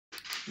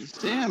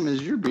Sam,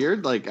 is your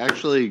beard like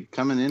actually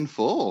coming in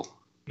full?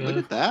 Yeah, Look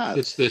at that.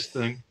 It's this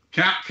thing.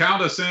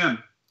 Count us in.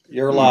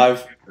 You're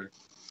live.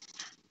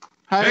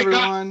 Hi, Hey,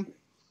 everyone.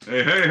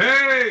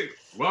 Hey.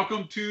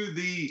 Welcome to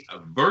the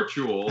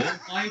virtual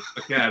Life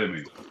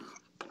Academy.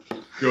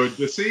 Good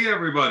to see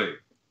everybody.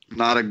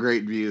 Not a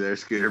great view there,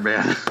 Scooter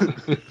Man.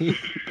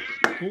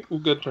 We'll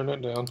good. Turn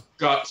it down.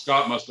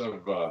 Scott must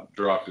have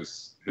dropped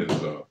his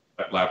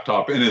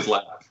laptop in his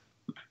lap.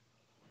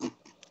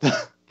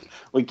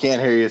 We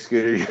can't hear you,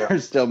 Scooter. You're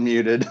still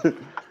muted.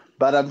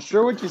 But I'm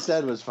sure what you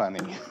said was funny.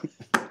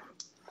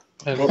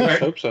 I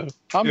hope so.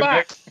 I'm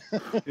back.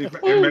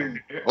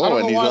 Oh,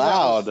 and he's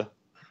loud.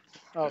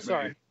 Oh,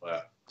 sorry.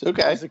 It's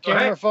okay. Is the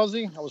camera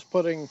fuzzy? I was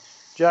putting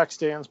jack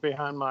stands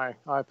behind my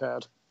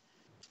iPad.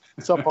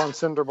 It's up on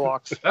cinder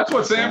blocks. That's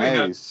what Sammy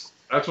had. Nice.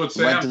 That's what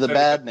Sam Went to the said.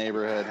 bad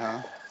neighborhood,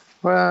 huh?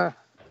 Well,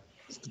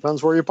 it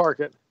depends where you park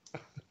it.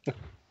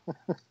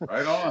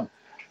 Right on.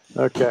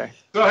 Okay.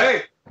 So,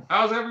 hey,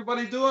 how's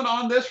everybody doing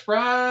on this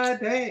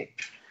Friday?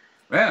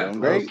 Man, Doing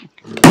great.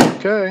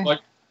 Okay.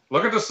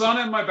 Look at the sun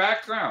in my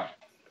background.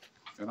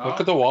 You know? Look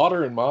at the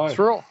water in mine. It's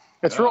real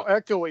Yeah.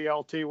 echoey,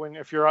 LT,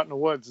 if you're out in the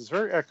woods. It's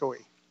very echoey.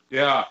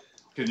 Yeah.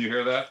 Can you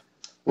hear that?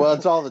 Well,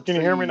 it's all the Can trees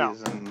you hear me now?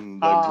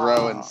 and the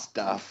growing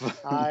stuff.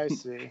 I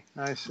see.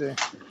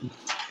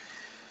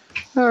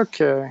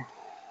 Okay.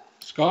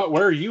 Scott,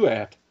 where are you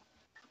at?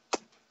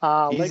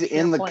 He's Lake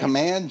in the Champlain.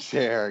 command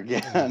chair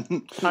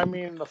again. I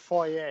mean the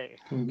foyer.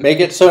 Make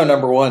it so,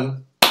 number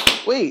one.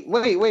 Wait.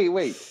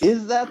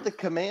 Is that the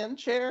command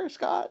chair,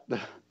 Scott?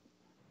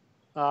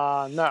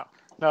 No.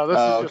 This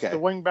is just the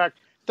wingback.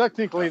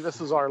 Technically,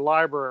 this is our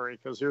library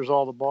because here's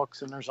all the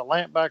books, and there's a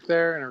lamp back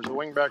there, and there's a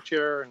wingback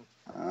chair, and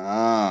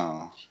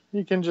Oh.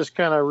 you can just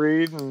kind of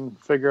read and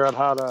figure out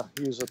how to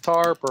use a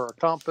tarp or a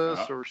compass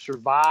or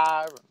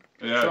survive.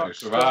 Yeah, your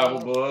survival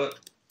book.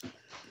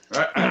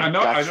 Right. I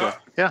know.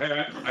 Yeah.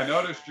 Hey, I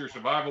noticed your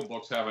survival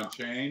books haven't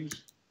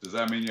changed. Does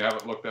that mean you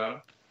haven't looked at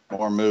them?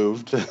 Or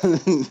moved.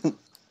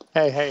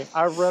 Hey,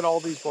 I've read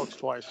all these books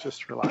twice.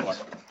 Just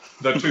relax.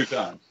 The 2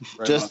 times.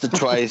 Right Just on. the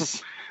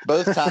twice.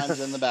 Both times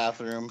in the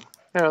bathroom.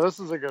 Yeah, this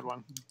is a good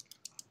one.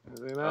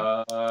 See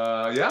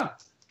that? Yeah.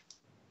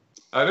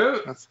 I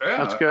do. That's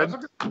good.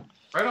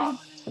 Right on.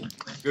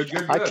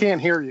 Good. I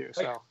can't hear you,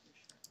 so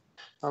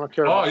I don't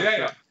care. Oh, about yeah.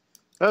 that.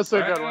 That's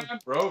a good one.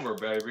 Land Rover,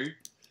 baby.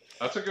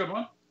 That's a good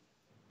one.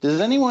 Does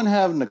anyone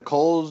have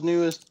Nicole's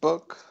newest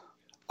book?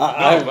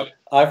 I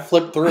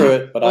flipped through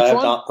it, but I Which have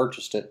one? not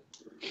purchased it.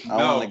 I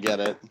No. want to get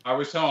it. I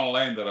was telling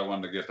Elaine that I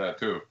wanted to get that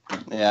too.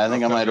 Yeah, I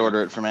think I might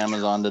order it from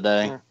Amazon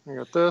today. Here, you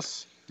got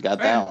this. Got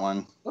that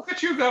one. Look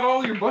at you, got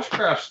all your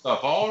bushcraft stuff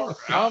all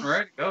out and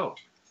ready to go.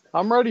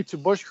 I'm ready to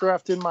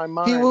bushcraft in my He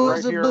mind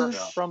was right a here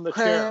from the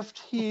chair. bushcraft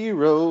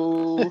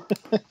hero.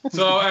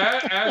 So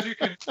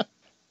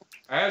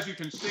as you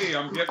can see,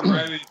 I'm getting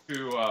ready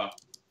to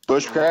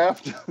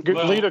Bushcraft? Good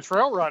Well- lead a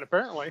trail ride,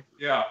 apparently.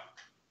 yeah.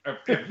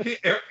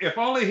 If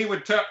only he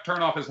would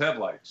turn off his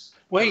headlights.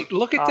 Wait,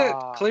 look at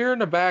that. Clear in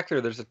the back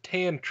there. There's a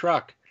tan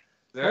truck.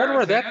 I wonder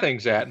where that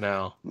thing's at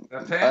now.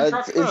 That tan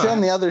truck. It's on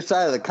the other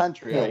side of the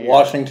country. I hear.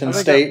 Washington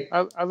State.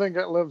 I think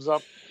it lives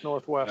up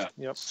northwest.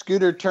 Yep.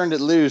 Scooter turned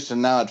it loose,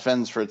 and now it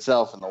fends for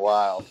itself in the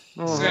wild.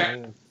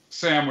 Mhm.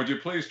 Sam, would you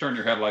please turn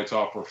your headlights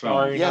off for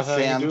Sorry, filming? Yes,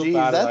 nothing Sam, to do geez,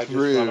 about it. that's I just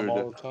run 'em rude.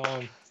 all the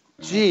time.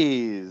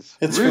 Jeez.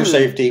 It's for Rude,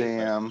 safety.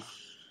 Sam.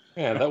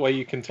 Yeah, that way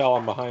you can tell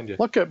I'm behind you.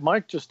 Look at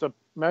Mike just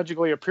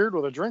magically appeared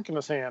with a drink in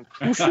his hand.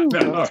 And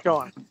it's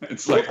gone.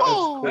 It's like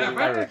Oh. yeah, Very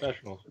man,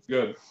 professional. it's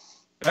good.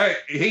 Hey,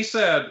 he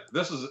said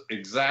this is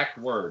exact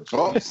words.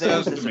 Oh, He Sam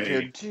says to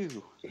disappeared me,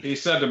 too. he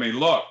said to me,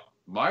 "Look,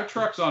 my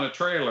truck's on a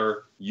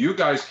trailer. You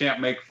guys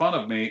can't make fun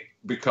of me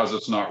because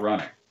it's not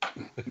running."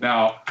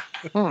 Now,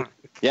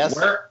 Yes,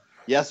 where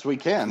yes, we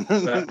can.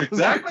 that's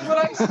exactly what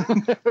I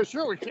said.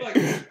 Sure we can. Like,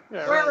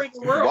 Yeah, where right. in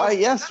the world? Why,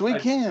 yes, we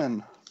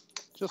can.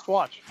 Just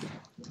watch.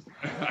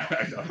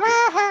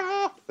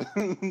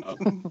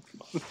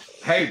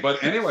 Hey,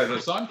 but anyway, the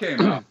sun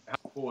came out. How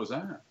cool was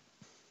that?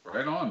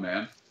 Right on,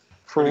 man.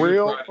 For Pretty good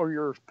real Friday. or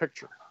your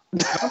picture?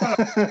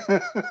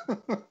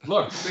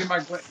 Look, see my.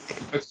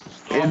 It's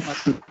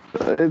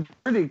It's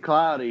pretty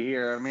cloudy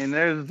here. I mean,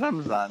 there's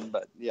some sun,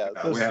 but yeah.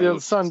 we have The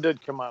a- sun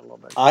did come out a little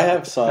bit. I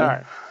have sun All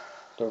right.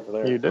 over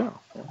there. You do.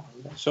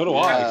 So do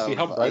I. See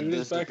how bright it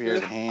is back there?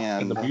 disappeared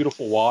hand. And the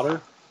beautiful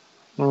water.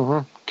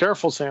 Mm-hmm.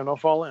 Careful, Sam. Don't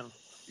fall in.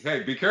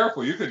 Hey, be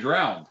careful. You could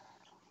drown.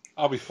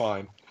 I'll be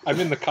fine. I'm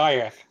in the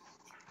kayak.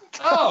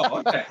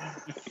 Oh, okay.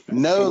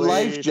 No Sweet.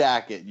 life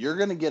jacket. You're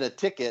gonna get a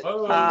ticket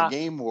Oh. from the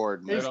game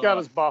warden. He's don't got know.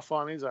 his buff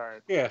on. He's all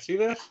right. Yeah, see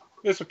this?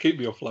 This will keep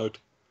me afloat.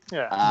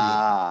 Yeah.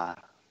 Ah,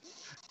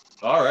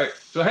 All right.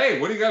 So, hey,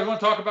 what do you guys want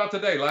to talk about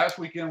today? Last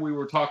weekend we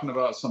were talking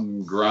about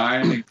some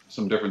grinding,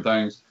 some different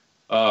things,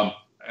 and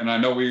I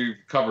know we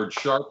covered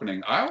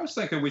sharpening. I was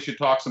thinking we should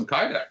talk some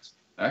kydex.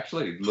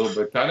 Actually, a little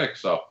bit kydex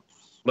stuff.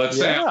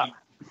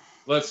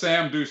 Let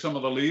Sam do some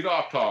of the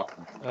lead-off talk.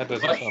 That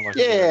doesn't sound like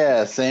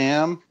yeah,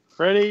 Sam.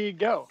 Ready,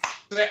 go.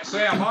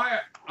 Sam,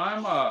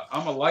 I'm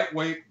a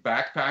lightweight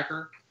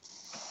backpacker,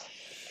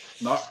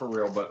 not for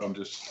real, but I'm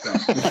just saying.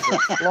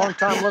 Long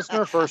time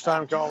listener, first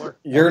time caller.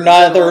 You're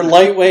neither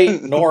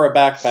lightweight nor a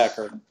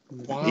backpacker.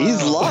 Wow.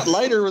 He's a lot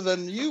lighter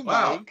than you,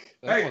 Mike.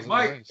 Wow. Hey,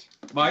 Mike. Nice.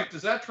 Mike,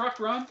 does that truck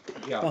run?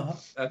 Yeah.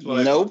 That's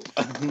what nope.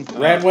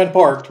 Ran when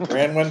parked.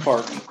 Ran when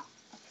parked.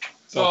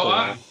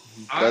 So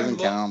doesn't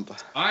count.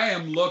 I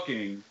am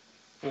looking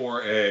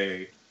for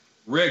a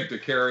rig to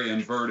carry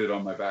inverted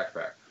on my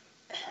backpack.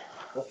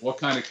 What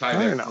kind of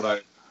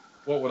Kydex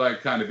would I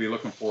kind of be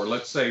looking for?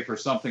 Let's say for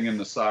something in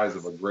the size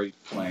of a Great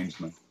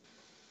Plainsman.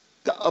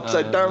 The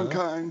upside down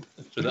kind.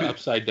 For the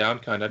upside down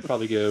kind, I'd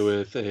probably go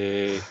with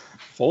a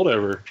fold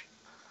over.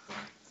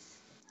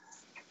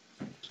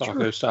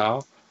 Taco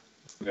style.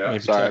 Yeah.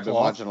 Maybe sorry, I've been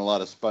watching a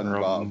lot of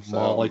SpongeBob.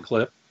 Molly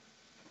clip.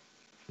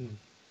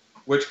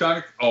 Which kind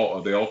of?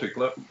 Oh, the Ulti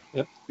clip.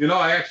 Yep. You know,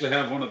 I actually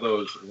have one of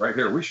those right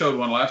here. We showed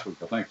one last week,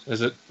 I think.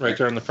 Is it right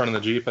there in the front of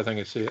the Jeep? I think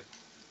I see it.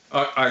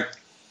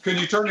 Can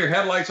you turn your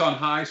headlights on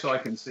high so I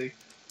can see?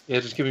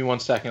 Yeah, just give me 1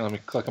 second. Let me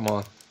click them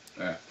on.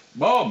 Yeah.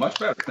 Oh, much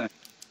better. Thanks.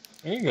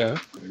 There you go.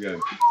 Very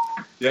good.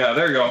 Yeah,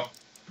 there you go.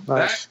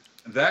 Nice.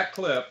 That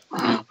clip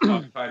on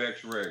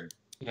Kydex rig.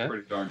 Yeah.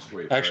 Pretty darn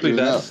sweet. Actually,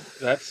 right?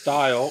 that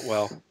style,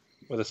 well,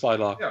 with a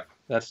slide lock. Yeah.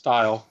 That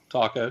style,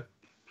 Taco.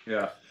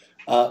 Yeah.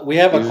 We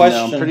have a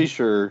question. I'm pretty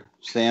sure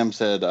Sam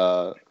said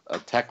a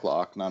tech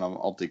lock, not an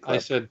Ulti clip. I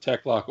said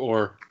tech lock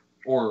or.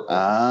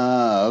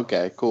 Ah,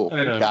 okay, cool.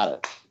 Got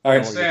it. All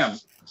right,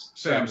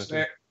 Sam,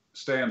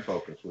 stay in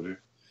focus, would you?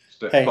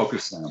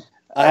 Focus, Sam.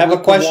 I have a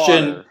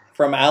question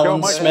from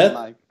Alan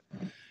Smith.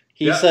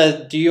 He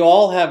said, do you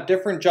all have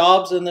different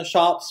jobs in the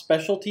shop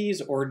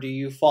specialties, or do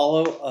you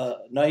follow a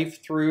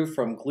knife through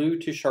from glue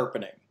to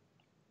sharpening?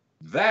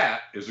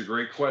 That is a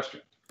great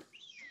question.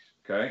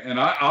 Okay, and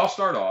I'll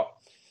start off.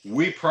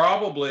 We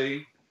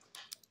probably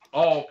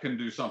all can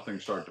do something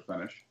start to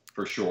finish,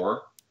 for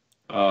sure.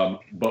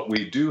 But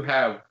we do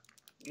have,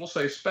 we'll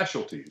say,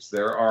 specialties.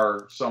 There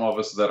are some of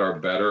us that are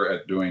better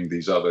at doing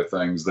these other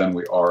things than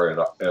we are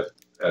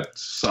at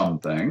some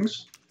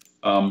things.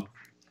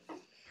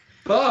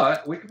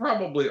 But we can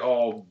probably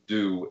all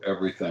do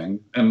everything.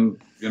 And,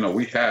 you know,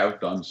 we have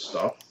done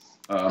stuff.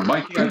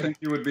 Mikey, I think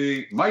you would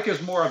be, Mike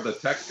is more of the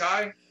tech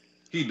guy.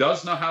 He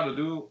does know how to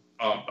do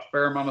a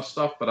fair amount of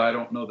stuff, but I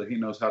don't know that he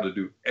knows how to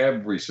do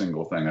every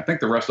single thing. I think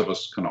the rest of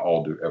us can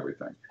all do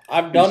everything.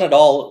 I've done it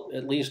all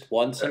at least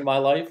once in my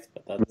life,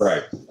 but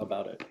that's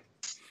about it.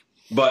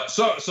 But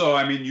so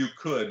I mean, you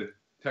could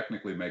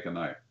technically make a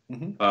knife.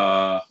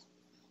 Mm-hmm.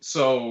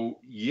 So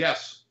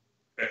yes,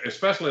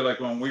 especially like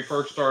when we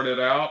first started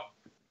out,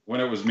 when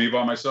it was me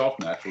by myself,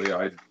 naturally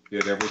I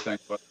did everything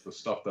but the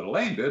stuff that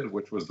Elaine did,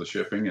 which was the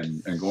shipping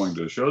and going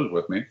to the shows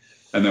with me.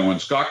 And then when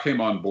Scott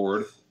came on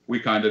board, we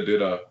kind of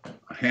did a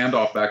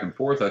handoff back and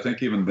forth. I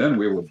think even then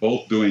we were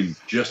both doing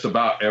just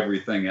about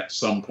everything at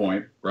some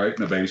point, right,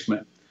 in the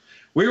basement.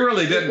 We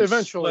really didn't.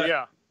 Eventually,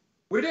 yeah.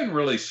 We didn't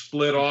really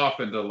split off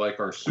into like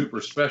our super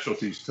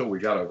specialties till we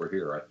got over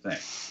here, I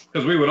think,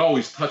 because we would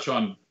always touch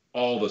on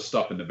all the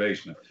stuff in the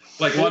basement.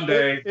 Like one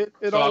day,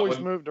 it always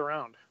moved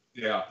around.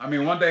 Yeah, I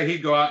mean, one day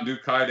he'd go out and do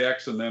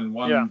Kydex, and then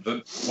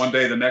one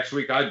day the next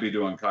week I'd be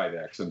doing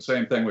Kydex, and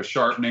same thing with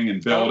sharpening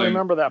and building. I don't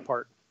remember that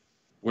part.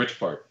 Which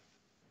part?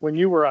 When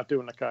you were out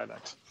doing the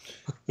Kydex.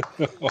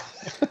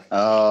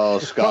 Oh,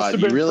 Scott,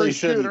 you really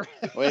shouldn't.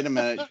 Wait a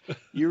minute.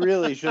 You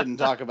really shouldn't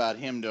talk about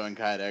him doing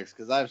Kydex,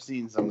 because I've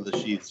seen some of the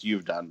sheets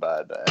you've done,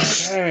 bud.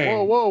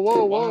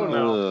 Whoa,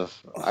 now.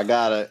 I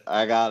gotta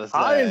say.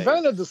 I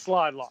invented the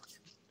slide lock.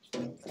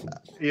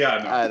 Yeah,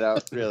 no. I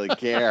don't really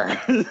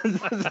care.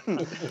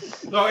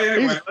 No,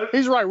 anyway,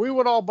 he's right. We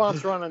would all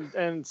bounce around,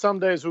 and some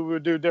days we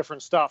would do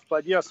different stuff.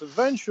 But yes,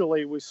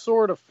 eventually we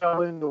sort of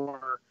fell into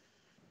our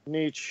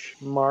niche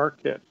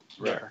market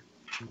there.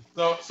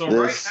 So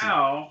right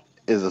now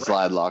is a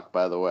slide lock,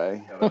 by the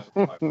way. Yeah, that's a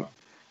slide lock.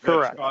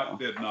 Correct. Scott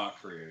did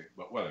not create it,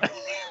 but whatever.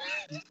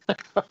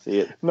 See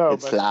it? No,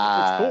 it but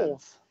slides. it's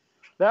cool.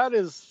 That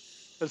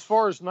is, as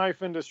far as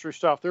knife industry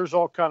stuff, there's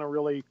all kind of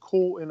really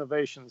cool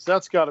innovations.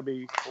 That's got to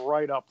be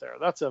right up there.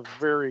 That's a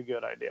very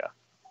good idea.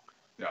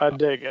 Yeah, I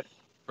dig it.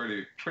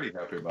 Pretty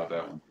happy about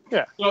that one.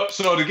 Yeah.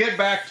 So to get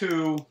back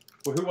to,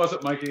 well, who was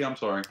it, Mikey? I'm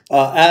sorry.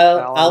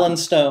 Alan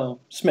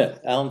Smith.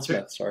 Alan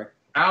Smith, sorry.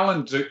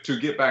 Alan, to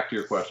get back to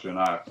your question,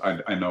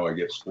 I know I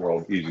get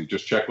squirreled easy.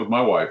 Just check with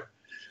my wife.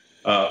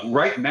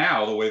 Right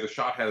now, the way the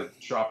shop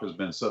has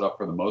been set up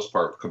for the most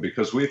part,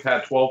 because we've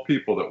had 12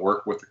 people that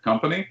work with the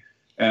company,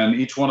 and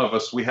each one of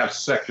us, we have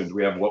sections.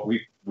 We have what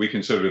we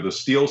consider the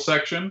steel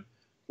section.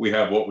 We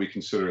have what we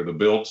consider the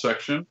build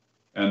section,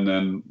 and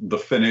then the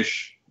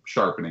finish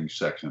sharpening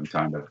section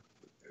kind of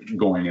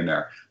going in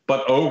there.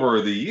 But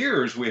over the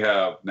years, we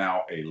have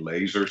now a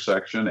laser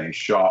section, a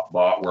shop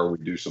bot where we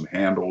do some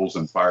handles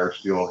and fire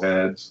steel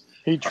heads.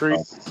 Heat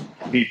treat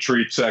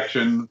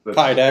section.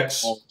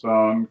 Kydex.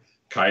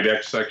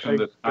 Kydex section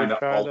that's kind of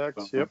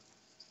Kydex, yep.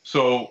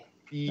 So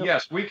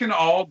yes, we can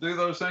all do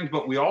those things,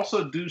 but we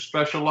also do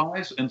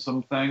specialize in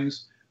some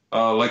things.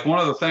 Like one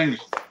of the things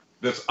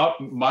that's up,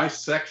 my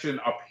section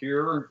up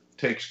here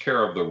takes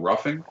care of the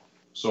roughing.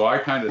 So I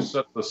kind of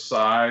set the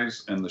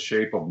size and the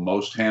shape of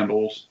most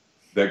handles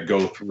that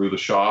go through the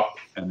shop.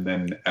 And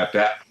then at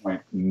that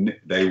point,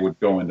 they would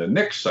go into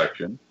Nick's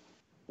section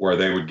where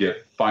they would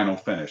get final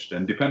finished.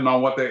 And depending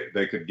on what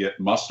they could get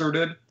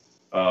mustarded,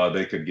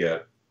 they could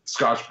get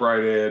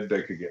Scotch-Brited,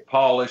 they could get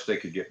polished, they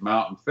could get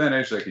mountain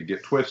finish, they could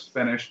get twist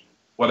finished,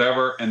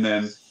 whatever. And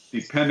then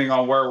depending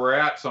on where we're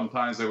at,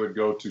 sometimes they would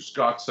go to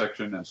Scott's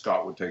section and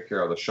Scott would take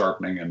care of the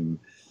sharpening and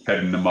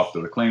heading them up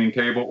to the cleaning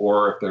table.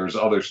 Or if there's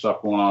other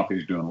stuff going on, if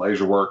he's doing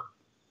laser work,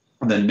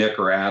 then Nick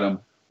or Adam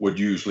would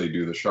usually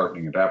do the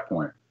sharpening at that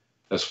point.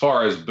 As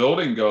far as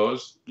building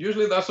goes,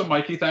 usually that's a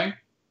Mikey thing.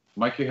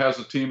 Mikey has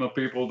a team of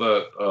people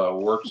that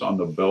works on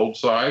the build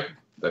side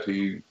that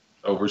he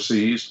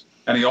oversees.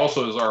 And he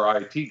also is our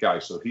IT guy,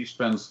 so he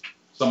spends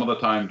some of the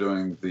time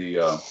doing the,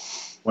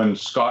 when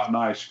Scott and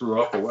I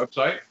screw up a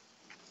website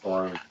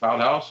or a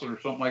cloud house or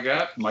something like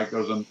that, Mike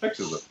goes and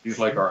fixes it. He's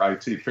like our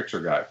IT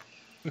fixer guy.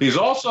 He's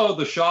also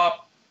the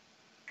shop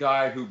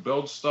guy who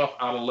builds stuff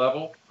out of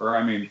level, or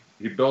I mean,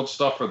 he builds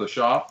stuff for the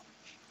shop.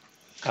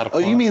 Oh,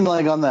 you mean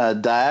like on the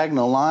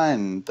diagonal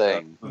line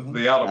thing?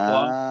 The out of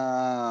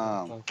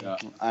plumb. Yeah.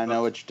 I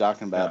know what you're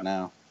talking about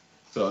now.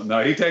 So,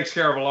 no, he takes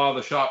care of a lot of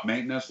the shop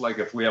maintenance. Like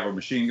if we have a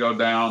machine go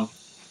down,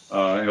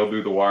 he'll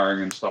do the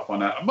wiring and stuff on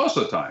that most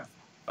of the time.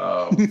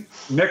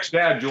 Nick's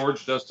dad,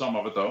 George, does some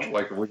of it, though.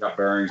 Like if we got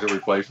bearings to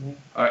replace.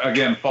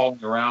 Again,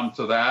 falling around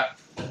to that.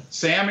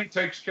 Sammy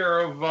takes care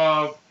of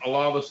a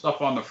lot of the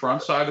stuff on the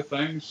front side of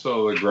things.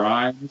 So the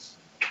grinds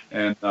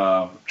and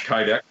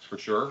Kydex for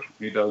sure.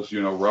 He does,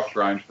 rough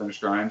grinds, finished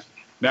grinds.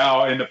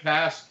 Now, in the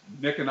past,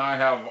 Nick and I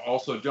have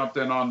also jumped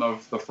in on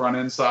the front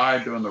end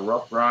side, doing the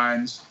rough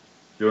grinds,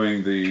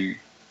 doing the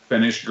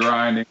finished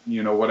grinding,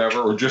 whatever,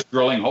 or just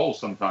drilling holes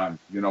sometimes,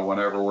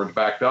 whenever we're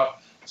backed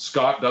up.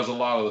 Scott does a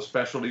lot of the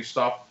specialty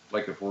stuff,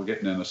 like if we're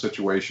getting in a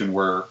situation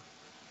where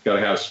got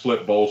to have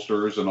split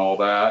bolsters and all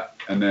that,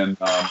 and then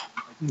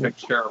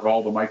takes care of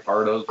all the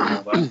micartas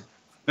and all that.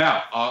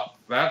 Now,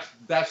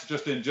 that's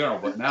just in general,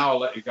 but now I'll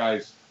let you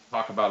guys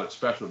talk about its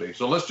specialty.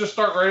 So let's just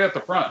start right at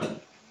the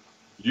front.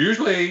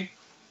 Usually,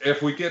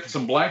 if we get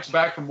some blanks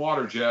back from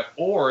WaterJet,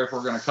 or if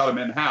we're going to cut them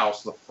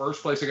in-house, the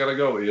first place I got to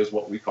go is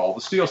what we call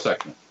the steel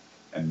section.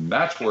 And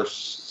that's where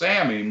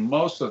Sammy,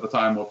 most of the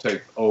time, will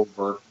take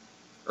over,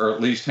 or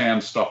at least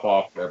hand stuff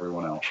off to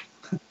everyone else.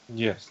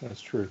 Yes,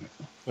 that's true.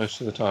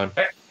 Most of the time.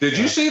 Hey, did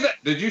you see that?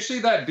 Did you see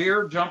that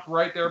deer jump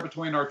right there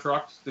between our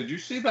trucks? Did you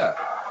see that?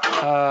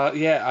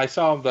 Yeah, I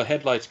saw the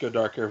headlights go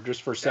darker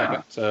just for a second.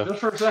 Yeah, so just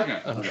for a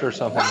second. I'm sure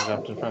something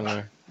jumped in front of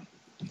there.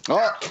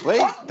 Oh,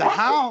 wait, the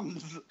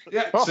hounds.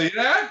 Yeah, see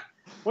that?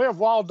 We have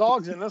wild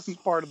dogs in this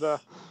part of the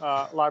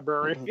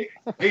library.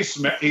 He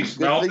smelled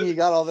Good thing you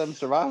got all them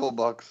survival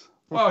books.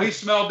 Oh, he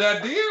smelled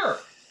that deer.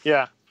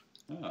 Yeah.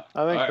 Yeah.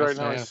 I think Right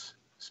now he's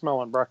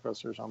smelling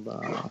breakfast or something.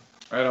 I don't know.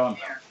 Right on.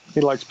 He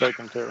likes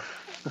bacon too.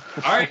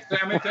 All right,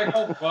 Sammy, take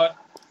over, bud.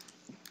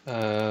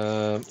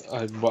 I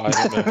don't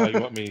know how you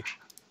want me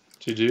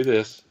to do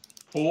this.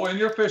 Pull in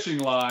your fishing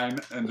line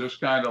and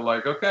just kind of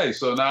like, okay,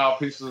 so now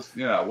pieces,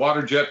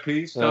 WaterJet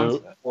piece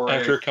comes, So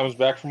after it comes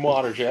back from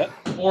WaterJet,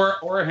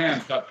 or a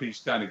hand cut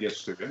piece kind of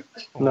gets to it.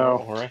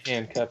 No. Or a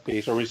hand cut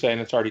piece. Are we saying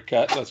it's already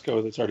cut? Let's go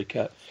with it's already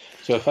cut.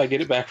 So if I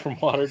get it back from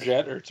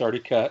WaterJet or it's already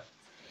cut,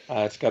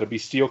 it's got to be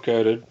steel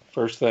coated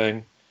first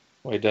thing.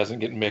 Way it doesn't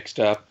get mixed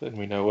up, and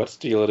we know what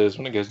steel it is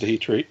when it goes to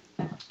heat treat.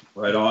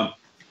 Right on.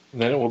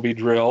 And then it will be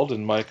drilled,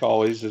 and Mike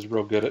always is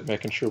real good at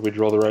making sure we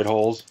drill the right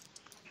holes.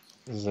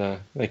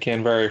 They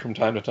can vary from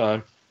time to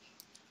time.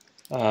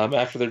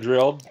 After they're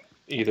drilled,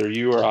 either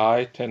you or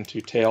I tend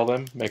to tail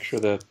them, make sure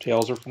the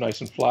tails are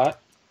nice and flat.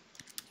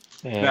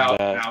 And,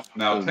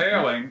 now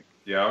tailing,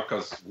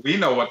 because we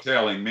know what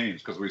tailing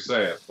means because we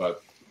say it,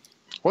 but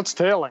what's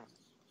tailing?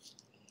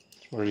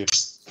 Where you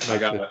make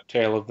the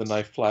tail of the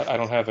knife flat. I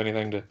don't have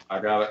anything to. I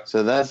got it.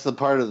 So that's the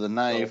part of the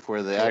knife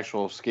where the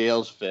actual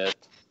scales fit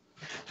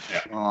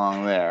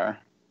along there.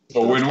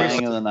 So when we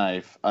hang of the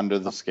knife under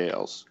the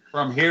scales.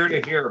 From here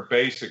to here,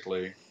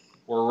 basically,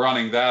 we're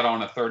running that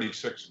on a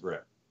 36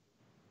 grit.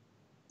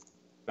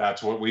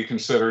 That's what we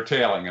consider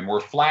tailing, and we're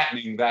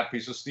flattening that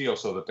piece of steel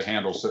so that the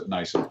handles sit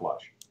nice and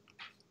flush.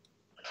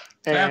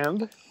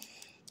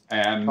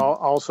 And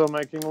also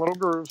making little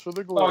grooves for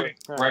the glue. Oh, yeah.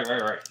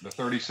 Right. The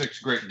 36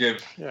 grit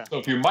gives. Yeah. So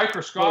if you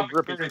microscope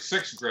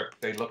 36 grit,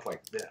 they look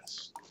like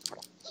this.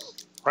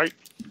 Right.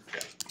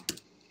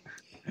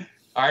 Yeah.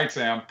 All right,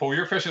 Sam, pull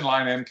your fishing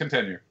line in.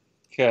 Continue.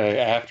 Okay.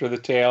 After the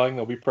tailing,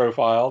 they'll be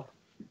profiled.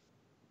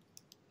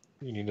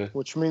 You need to.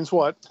 Which means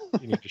what?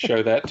 You need to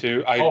show that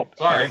too. I don't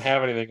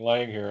have anything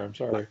laying here. I'm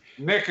sorry.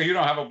 Nick, you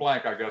don't have a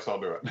blank. I guess I'll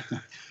do it.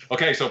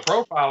 Okay. So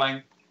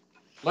profiling.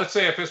 Let's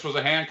say if this was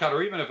a hand cut,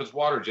 or even if it's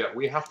WaterJet,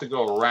 we have to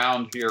go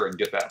around here and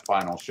get that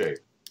final shape.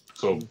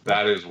 So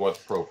that is what's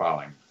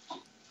profiling,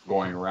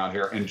 going around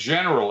here. And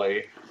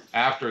generally,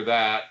 after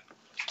that,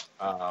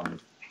 go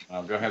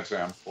ahead,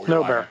 Sam.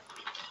 No, Bear.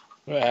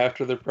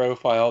 After they're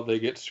profiled, they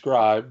get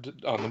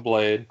scribed on the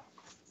blade.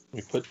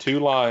 We put 2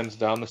 lines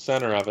down the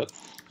center of it.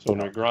 So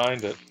when we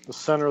grind it, the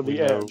center of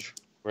the edge,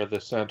 where the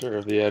center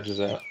of the edge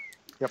is at.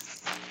 Yep.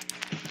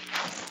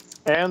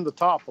 And the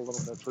top a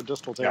little bit for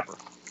distal taper.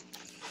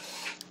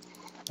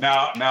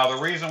 Now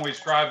the reason we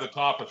scribe the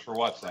top is for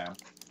what, Sam?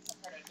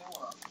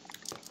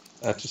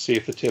 To see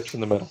if the tip's in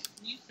the middle.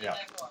 Yeah.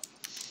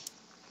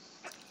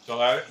 So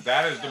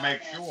that is to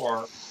make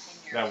sure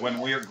that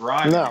when we are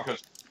grinding,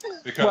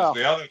 because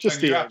the other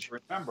thing you have to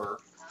remember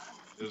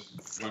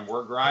is when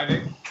we're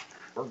grinding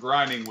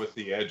with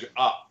the edge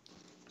up.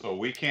 So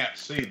we can't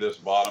see this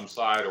bottom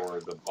side or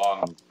the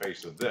bottom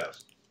face of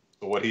this.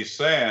 So what he's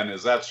saying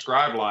is that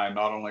scribe line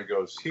not only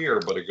goes here,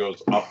 but it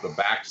goes up the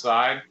back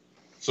side,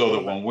 so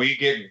that when we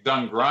get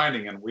done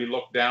grinding and we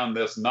look down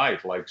this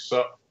knife like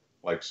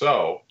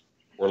so,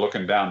 we're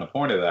looking down the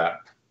point of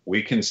that,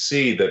 we can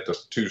see that the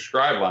two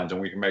scribe lines,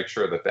 and we can make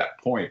sure that that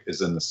point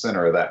is in the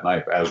center of that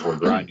knife as we're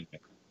grinding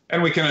it.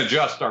 And we can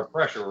adjust our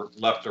pressure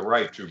left to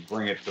right to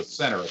bring it to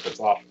center if it's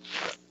off.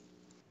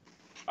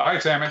 All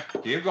right, Sammy,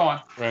 keep going.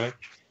 Right.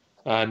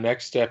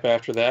 Next step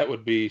after that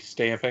would be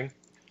stamping.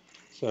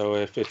 So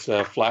if it's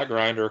a flat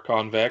grind or a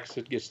convex,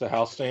 it gets the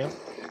house stamp.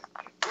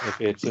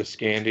 If it's a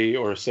Scandi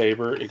or a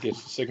Sabre, it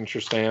gets the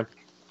signature stamp.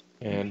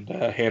 And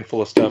a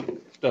handful of stuff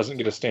doesn't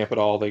get a stamp at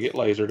all. They get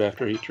lasered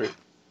after heat treat.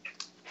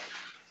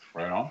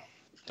 Right on.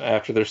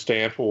 After they're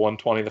stamped, we'll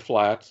 120 the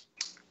flats,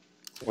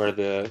 where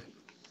the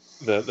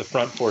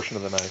front portion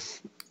of the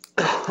knife.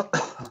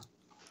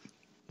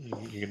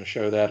 You going to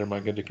show that, or am I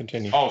good to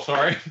continue? Oh,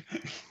 sorry.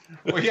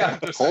 Well, yeah.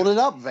 Hold it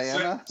up,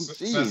 Vanna.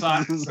 Since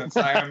I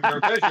am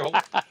your visual,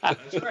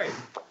 that's great.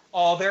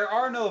 Oh, there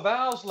are no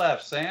vowels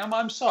left, Sam.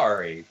 I'm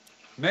sorry.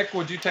 Nick,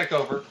 would you take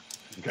over?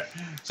 Okay.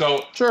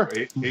 So sure.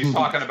 He's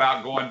talking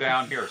about going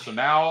down here. So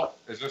now,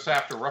 is this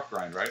after rough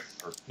grind, right?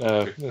 Or,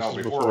 no,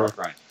 before rough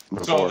grind.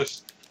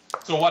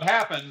 So what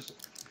happens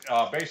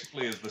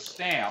basically is the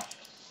stamp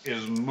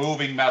is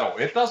moving metal.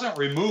 It doesn't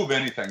remove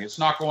anything. It's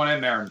not going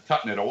in there and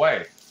cutting it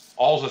away.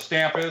 All the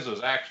stamp is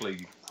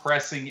actually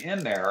pressing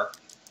in there.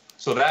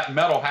 So that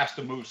metal has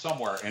to move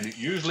somewhere, and it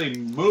usually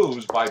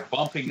moves by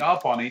bumping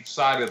up on each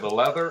side of the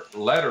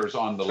letters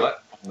on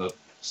the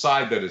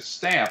side that is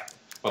stamped,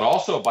 but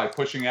also by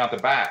pushing out the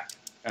back.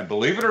 And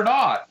believe it or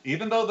not,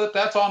 even though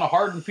that's on a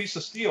hardened piece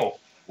of steel,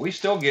 we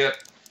still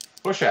get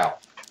push out,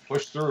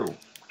 push through,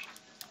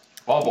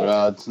 bubble.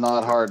 It's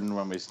not hardened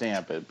when we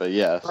stamp it, but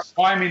yes.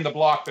 Well, I mean the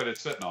block that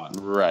it's sitting on.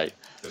 Right.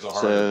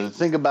 So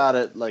think about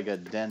it like a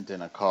dent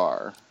in a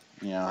car.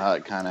 You know how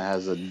it kind of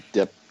has a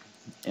dip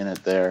in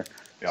it there.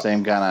 Yep.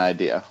 Same kind of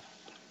idea.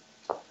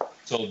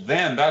 So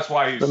then that's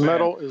why the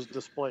metal is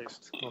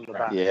displaced on the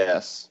back.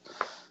 Yes.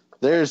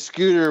 There's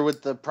Scooter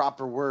with the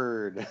proper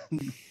word.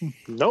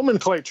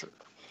 Nomenclature.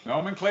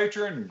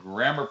 Nomenclature and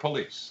grammar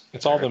police.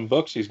 It's all them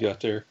books he's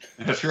got there.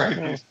 That's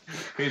right.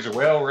 He's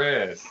well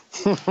read.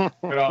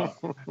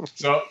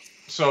 So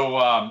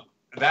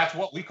that's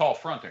what we call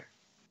fronting,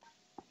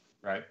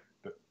 right,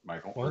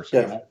 Michael? Or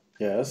Samuel?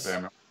 Yes.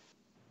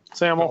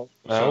 Samuel.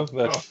 No,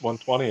 that's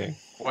 120ing.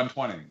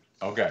 120.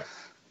 Okay.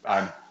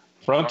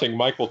 Fronting,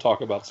 Mike will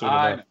talk about soon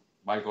enough.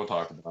 Mike will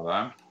talk about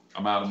it.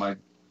 I'm out of my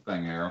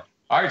thing here.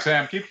 All right,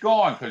 Sam, keep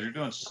going because you're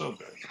doing so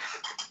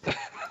good.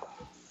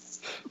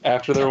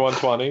 After they're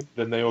 120,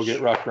 then they will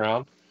get rough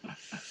ground.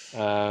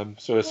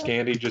 So a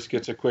Scandi just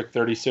gets a quick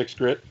 36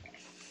 grit.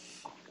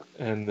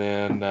 And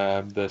then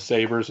the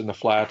Sabres and the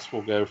flats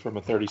will go from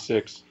a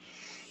 36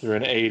 through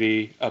an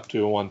 80 up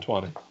to a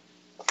 120.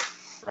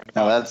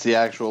 Now that's the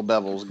actual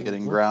bevels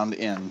getting ground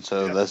in.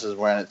 So this is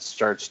when it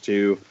starts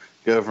to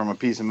go from a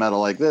piece of metal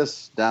like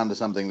this down to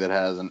something that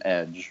has an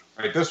edge.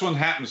 Right, this one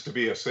happens to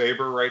be a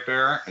Sabre right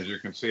there, as you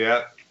can see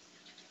it.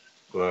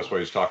 So that's what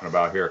he's talking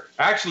about here.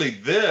 Actually,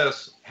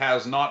 this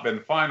has not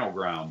been final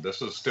ground.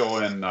 This is still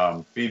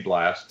in feed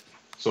blast.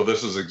 So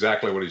this is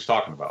exactly what he's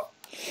talking about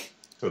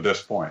to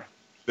this point.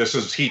 This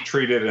is heat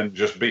treated and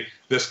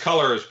this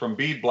color is from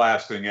bead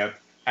blasting it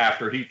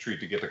after heat treat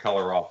to get the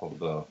color off of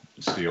the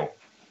steel.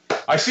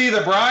 I see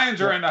the Bryans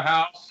are in the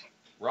house.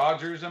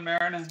 Rogers and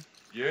Marion.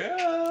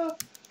 Yeah.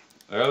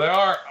 There they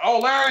are. Oh,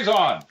 Larry's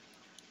on.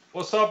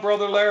 What's up,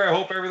 brother Larry? I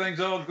hope everything's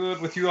all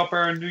good with you up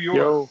there in New York.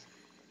 Yo.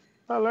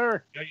 Hi, Larry.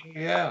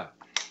 Yeah.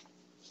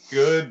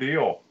 Good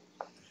deal.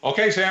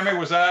 Okay, Sammy,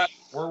 where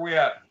are we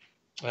at?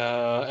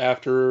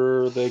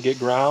 After they get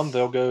ground,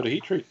 they'll go to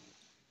heat treat.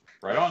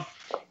 Right on.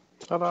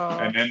 Ta-da.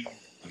 And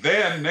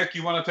then Nick,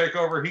 you want to take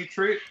over heat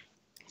treat?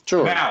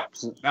 Sure. Now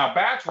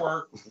batch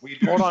work, we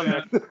do. Hold on,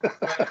 Nick.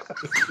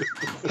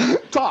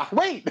 Talk.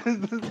 Wait.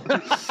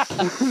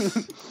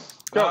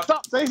 Go.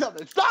 Stop. Say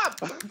something.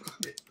 Stop.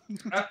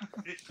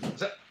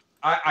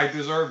 I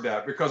deserved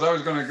that because I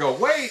was going to go,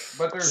 wait,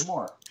 but there's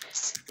more.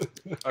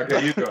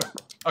 Okay, you do it.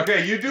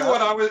 Okay, you do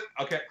what I was.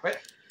 Okay, wait.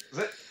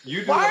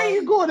 You do. Why are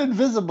you going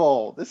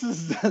invisible? This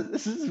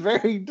is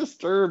very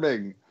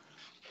disturbing.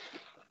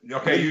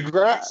 Okay,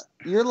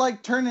 you're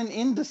like turning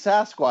into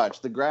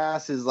Sasquatch. The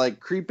grass is like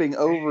creeping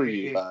over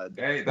you, bud.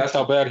 Hey, that's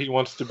how bad he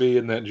wants to be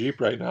in that Jeep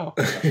right now.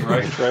 That's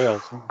right.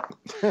 Trails.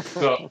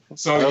 So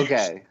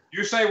okay.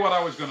 You say what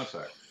I was going to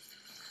say.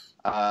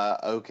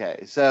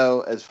 Okay.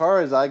 So as far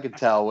as I could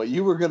tell, what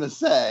you were going to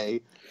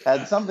say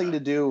had something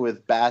to do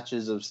with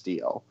batches of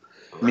steel.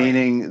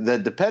 Meaning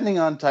that depending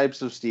on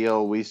types of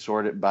steel, we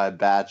sort it by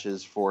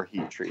batches for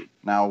heat treat.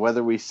 Now,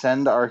 whether we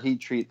send our heat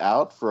treat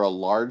out for a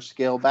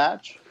large-scale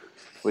batch,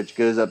 which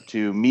goes up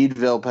to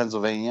Meadville,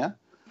 Pennsylvania,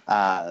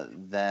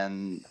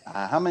 then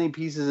how many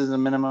pieces is a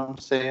minimum,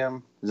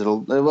 Sam? Is it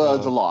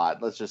it's a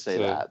lot. Let's just say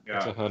that.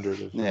 It's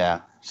 100.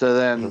 Yeah. So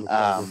then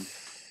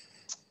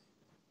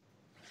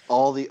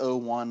all the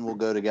O1 will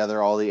go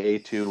together, all the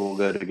A2 will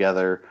go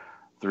together,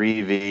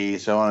 3V,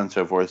 so on and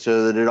so forth,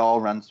 so that it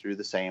all runs through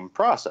the same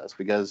process.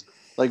 Because,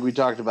 like we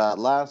talked about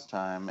last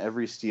time,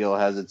 every steel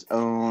has its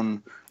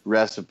own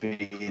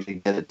recipe to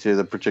get it to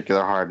the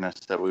particular hardness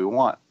that we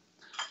want.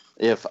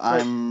 If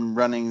I'm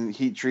running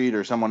heat treat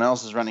or someone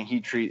else is running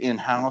heat treat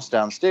in-house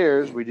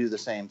downstairs, we do the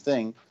same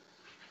thing.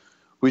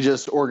 We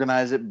just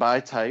organize it by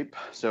type.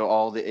 So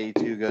all the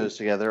A2 goes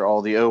together,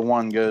 all the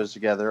O1 goes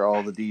together,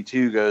 all the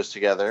D2 goes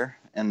together,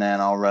 and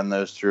then I'll run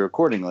those through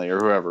accordingly, or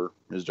whoever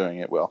is doing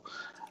it will.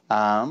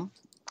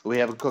 We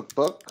have a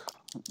cookbook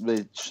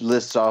which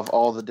lists off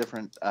all the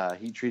different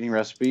heat treating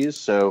recipes.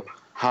 So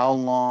how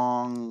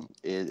long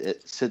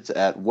it sits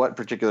at what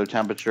particular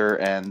temperature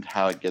and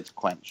how it gets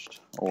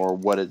quenched, or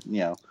what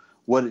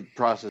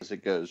process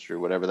it goes through,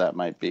 whatever that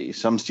might be.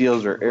 Some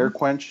steels are air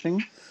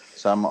quenching,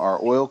 some are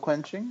oil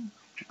quenching.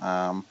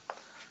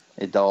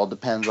 It all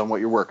depends on what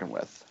you're working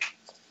with.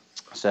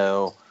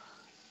 So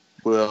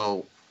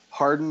we'll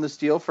harden the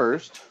steel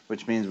first,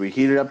 which means we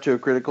heat it up to a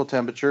critical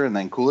temperature and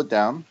then cool it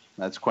down.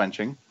 That's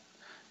quenching.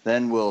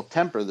 Then we'll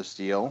temper the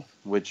steel,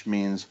 which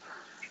means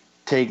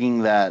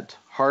taking that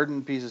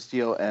hardened piece of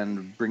steel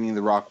and bringing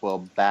the Rockwell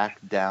back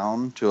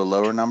down to a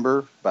lower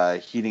number by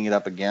heating it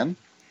up again,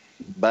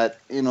 but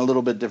in a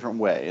little bit different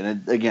way.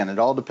 And it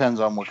all depends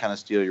on what kind of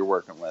steel you're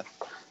working with.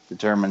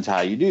 Determines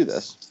how you do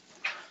this.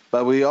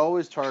 But we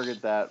always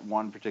target that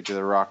one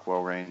particular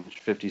Rockwell range,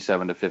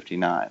 57 to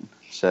 59.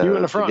 So you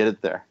in the front. To get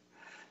it there.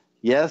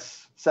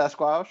 Yes,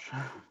 Sasquatch?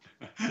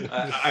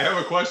 I have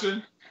a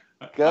question.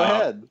 Go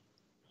ahead.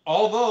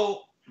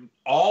 Although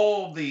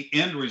all the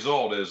end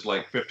result is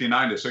like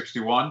 59 to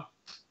 61,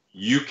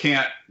 you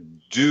can't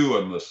do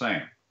them the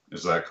same.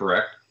 Is that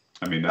correct?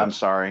 I mean, I'm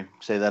sorry.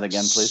 Say that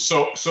again, please.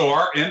 So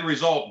our end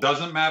result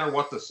doesn't matter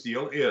what the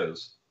steel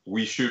is.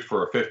 We shoot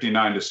for a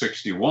 59 to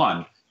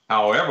 61.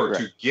 However,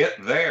 Correct. to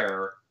get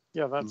there,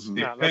 that's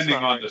depending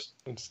on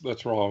right.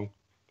 That's wrong.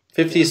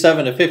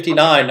 57 to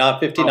 59, not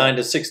 59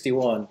 to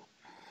 61.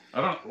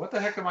 What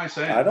the heck am I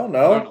saying? I don't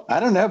know. I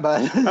don't know,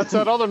 bud. That's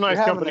that other nice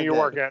company you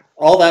work at.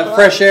 All that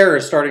fresh air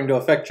is starting to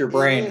affect your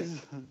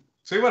brain.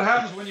 See what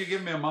happens when you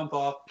give me a month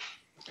off?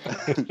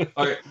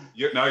 Okay,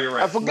 no, you're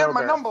right. I forget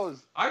my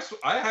numbers. I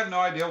have no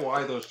idea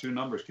why those two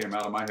numbers came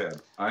out of my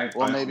head.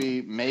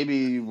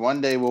 Maybe one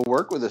day we'll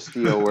work with a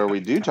steel where we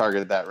do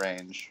target that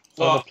range.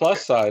 So on the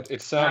plus side,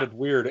 it sounded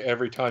weird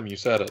every time you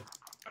said it.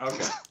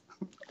 Okay.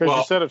 Because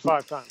you said it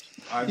 5 times.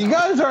 You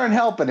guys aren't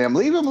helping him.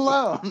 Leave him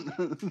alone.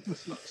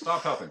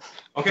 Stop helping.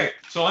 Okay,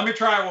 so let me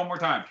try it one more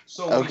time.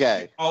 So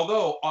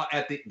although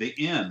at the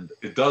end,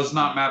 it does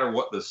not matter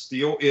what the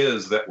steel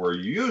is that we're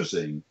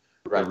using,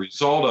 the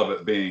result of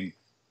it being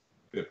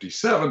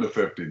 57 to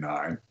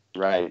 59.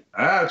 Right.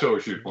 That's what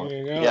we shoot for.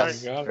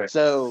 Yes. Okay.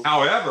 So,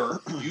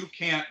 however, you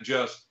can't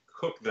just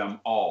cook them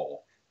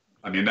all.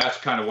 I mean, that's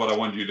kind of what I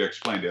wanted you to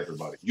explain to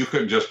everybody. You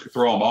couldn't just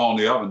throw them all in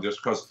the oven just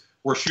because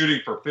we're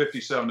shooting for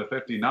 57 to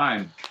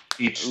 59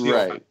 each steel.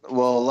 Right.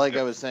 Well, like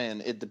I was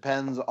saying, it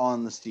depends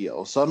on the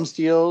steel. Some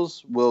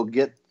steels will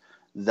get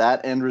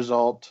that end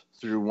result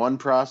through one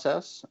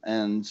process,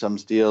 and some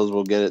steels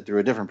will get it through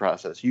a different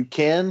process. You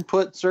can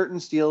put certain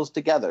steels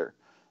together.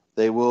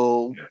 They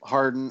will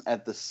harden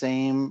at the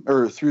same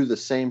or through the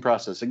same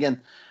process. Again,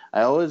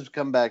 I always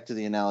come back to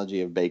the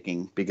analogy of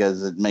baking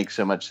because it makes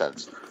so much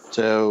sense.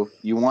 So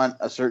you want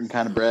a certain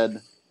kind of bread,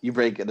 you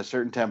bake at a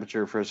certain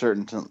temperature for a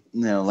certain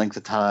length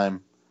of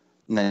time,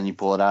 and then you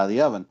pull it out of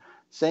the oven.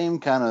 Same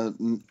kind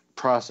of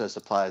process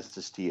applies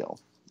to steel.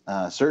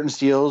 Certain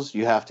steels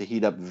you have to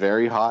heat up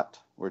very hot.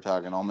 We're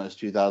talking almost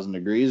 2,000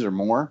 degrees or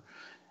more,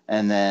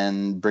 and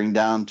then bring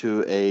down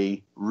to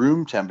a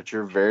room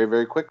temperature very,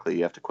 very quickly.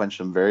 You have to quench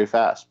them very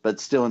fast, but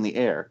still in the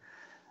air.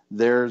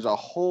 There's a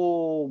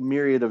whole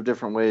myriad of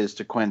different ways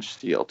to quench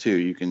steel, too.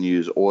 You can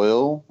use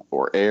oil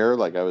or air,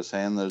 like I was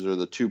saying. Those are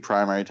the two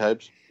primary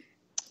types.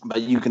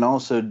 But you can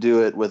also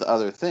do it with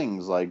other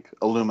things like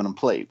aluminum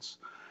plates.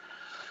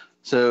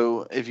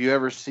 So if you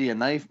ever see a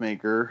knife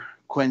maker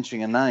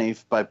quenching a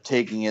knife by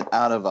taking it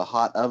out of a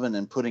hot oven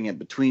and putting it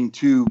between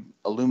two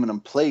aluminum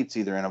plates,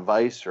 either in a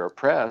vise or a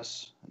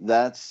press,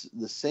 that's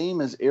the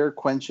same as air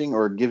quenching,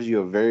 or it gives you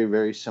a very,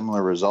 very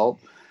similar result.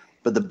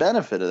 But the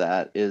benefit of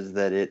that is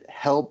that it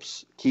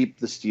helps keep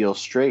the steel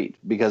straight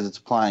because it's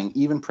applying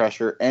even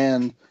pressure,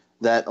 and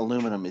that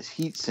aluminum is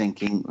heat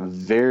sinking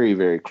very,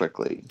 very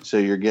quickly. So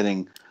you're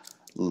getting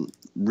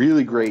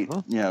really great,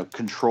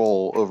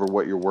 control over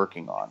what you're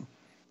working on.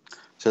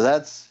 So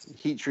that's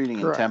heat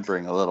treating and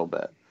tempering a little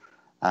bit.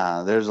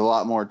 There's a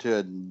lot more to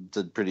it. It's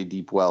a pretty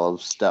deep well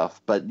of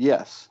stuff. But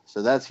yes,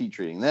 so that's heat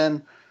treating.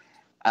 Then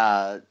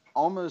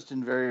almost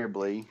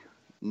invariably,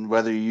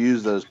 whether you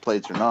use those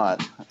plates or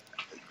not,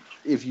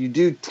 if you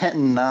do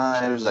 10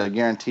 knives, I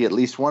guarantee at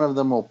least one of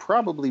them will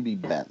probably be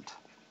bent.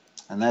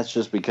 And that's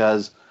just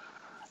because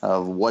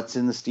of what's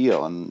in the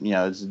steel, and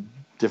it's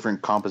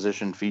different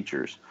composition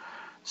features.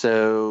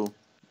 So,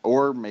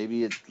 or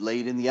maybe it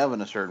laid in the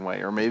oven a certain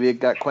way, or maybe it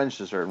got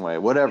quenched a certain way,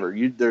 whatever.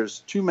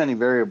 There's too many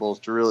variables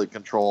to really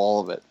control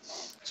all of it.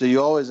 So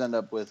you always end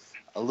up with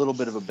a little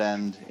bit of a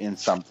bend in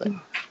something.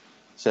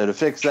 So to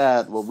fix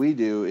that, what we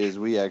do is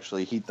we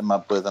actually heat them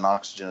up with an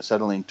oxygen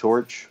acetylene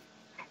torch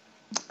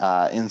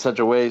in such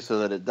a way so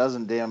that it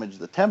doesn't damage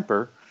the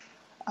temper,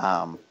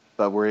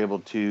 but we're able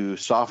to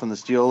soften the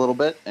steel a little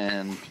bit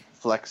and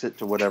flex it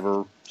to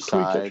whatever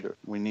side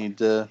we need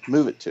to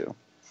move it to.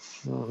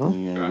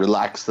 You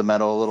relax the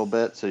metal a little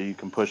bit so you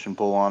can push and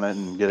pull on it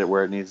and get it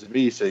where it needs to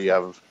be, so you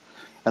have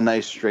a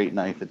nice straight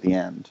knife at the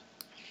end.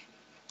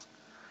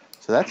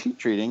 So that's heat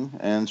treating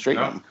and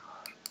straightening.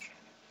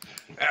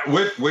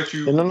 Which we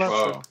do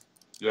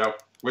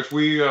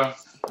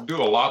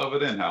a lot of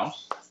it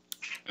in-house.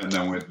 And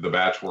then when the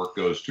batch work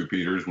goes to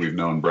Peters, we've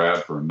known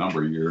Brad for a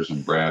number of years,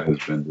 and Brad has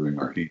been doing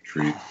our heat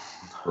treat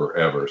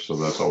forever. So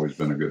that's always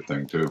been a good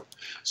thing too.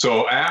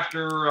 So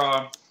after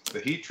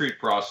the heat treat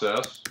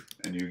process,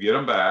 and you get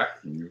them back,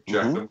 and you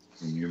check them,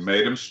 and you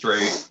made them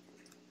straight,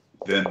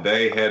 then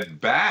they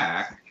head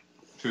back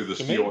to the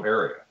steel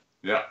area.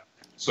 Yeah.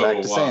 So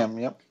back to Sam.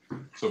 Yep.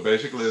 So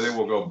basically, they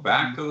will go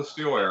back to the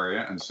steel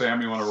area. And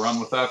Sam, you want to run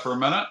with that for a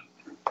minute?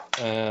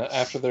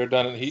 After they're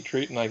done at heat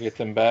treat and I get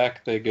them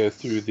back, they go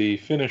through the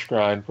finish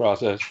grind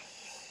process.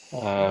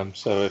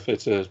 So if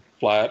it's a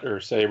flat or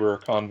saber or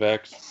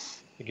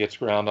convex, it gets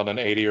ground on an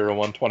 80 or a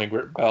 120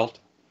 grit belt,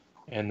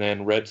 and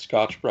then red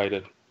Scotch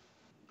Brighted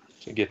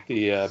to get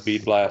the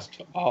bead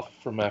blast off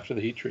from after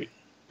the heat treat.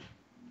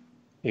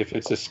 If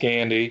it's a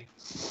Scandi,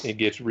 it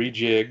gets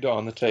rejigged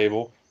on the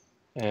table,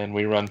 and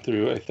we run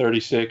through a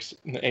 36,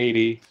 an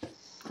 80,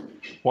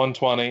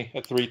 120,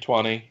 a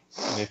 320,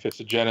 and if it's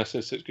a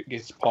Genesis, it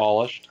gets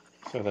polished.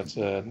 So that's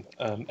an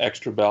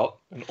extra belt,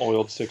 an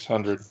oiled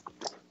 600,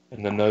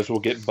 and then those will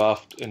get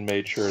buffed and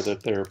made sure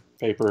that they'll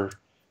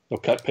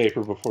cut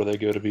paper before they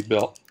go to be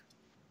built.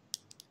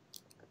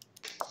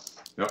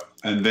 Yep.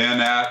 And then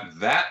at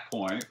that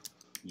point,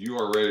 you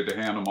are ready to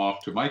hand them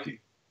off to Mikey.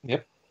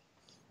 Yep.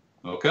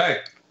 Okay.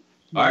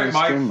 All right,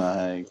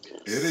 Mike.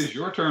 It is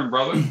your turn,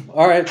 brother.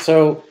 All right,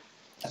 so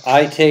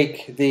I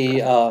take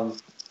the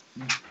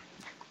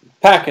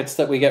packets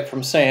that we get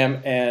from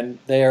Sam, and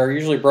they are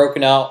usually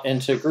broken out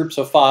into groups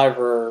of 5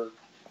 or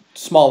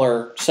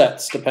smaller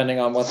sets, depending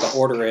on what the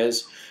order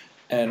is.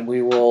 And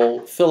we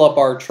will fill up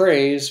our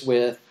trays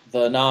with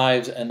the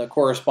knives and the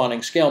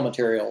corresponding scale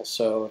materials.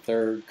 So if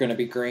they're going to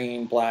be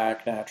green,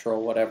 black,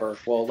 natural, whatever,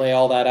 we'll lay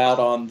all that out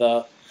on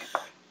the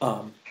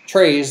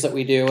trays that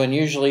we do. And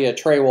usually a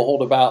tray will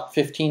hold about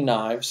 15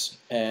 knives.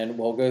 And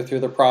we'll go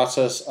through the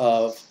process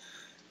of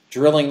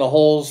drilling the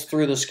holes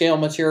through the scale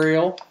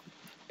material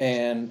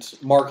and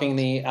marking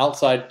the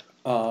outside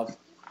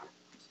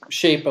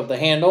shape of the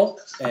handle.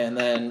 And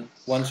then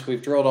once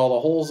we've drilled all the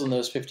holes in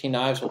those 15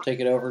 knives, we'll take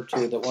it over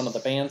to one of the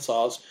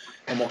bandsaws,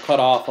 and we'll cut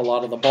off a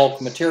lot of the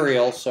bulk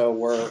material, so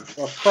we're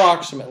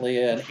approximately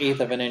 1/8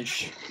 of an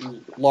inch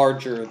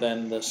larger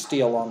than the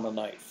steel on the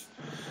knife.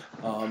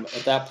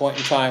 At that point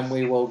in time,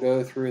 we will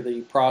go through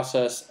the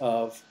process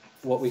of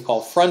what we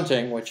call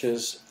fronting, which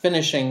is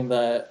finishing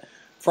the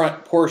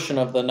front portion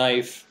of the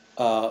knife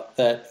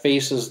that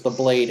faces the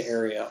blade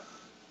area.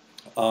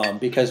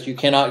 Because you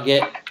cannot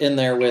get in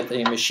there with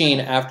a machine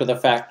after the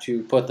fact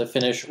to put the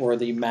finish or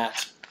the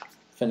matte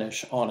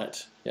finish on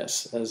it.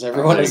 Yes, as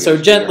everyone is so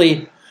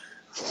gently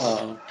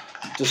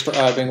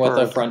describing what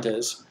the front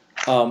is.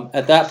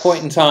 At that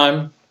point in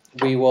time,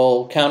 we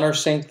will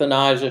countersink the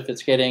knives if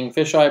it's getting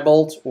fisheye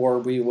bolts, or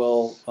we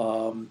will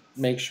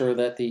make sure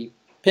that the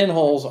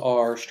pinholes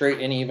are straight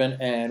and even,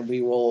 and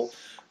we will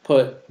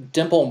put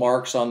dimple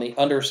marks on the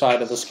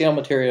underside of the scale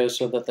material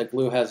so that the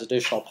glue has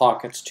additional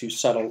pockets to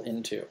settle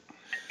into.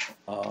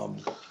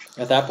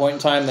 At that point in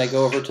time, they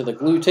go over to the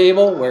glue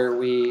table where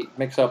we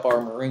mix up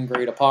our marine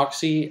grade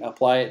epoxy,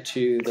 apply it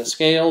to the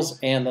scales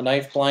and the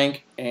knife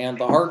blank and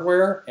the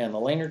hardware and the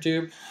laner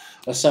tube,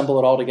 assemble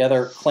it all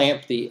together,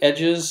 clamp the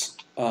edges,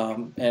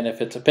 and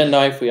if it's a pen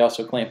knife, we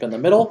also clamp in the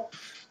middle,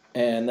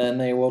 and then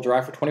they will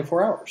dry for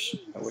 24 hours,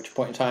 at which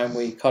point in time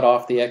we cut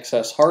off the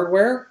excess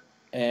hardware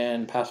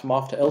and pass them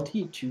off to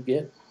LT to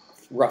get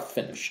rough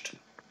finished.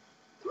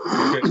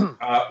 Okay.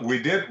 We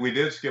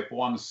did skip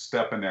one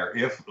step in there.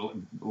 If,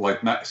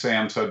 like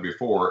Sam said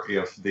before,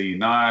 if the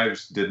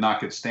knives did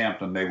not get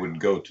stamped and they would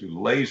go to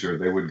laser,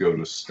 they would go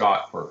to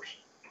Scott first.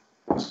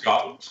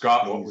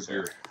 Scott, what was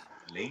your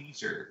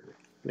laser?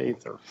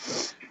 Laser.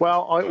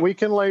 Well, we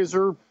can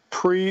laser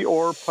pre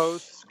or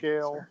post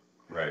scale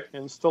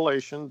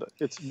installation.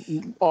 It's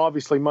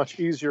obviously much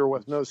easier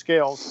with no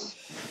scales.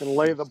 You can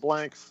lay the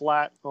blank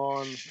flat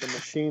on the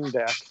machine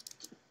deck,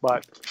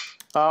 but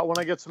when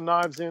I get some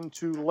knives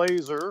into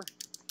laser,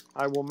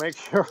 I will make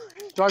sure.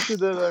 Do I do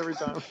that every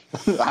time?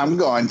 I'm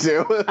going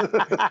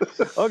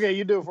to. Okay,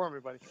 you do it for me,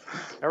 buddy.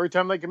 Every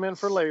time they come in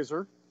for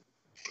laser,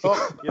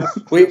 Oh, yes.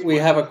 We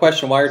have a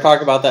question while you're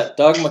talking about that.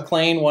 Doug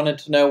McLean wanted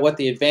to know what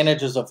the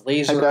advantages of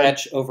laser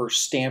etch over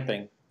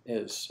stamping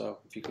is. So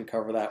if you could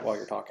cover that while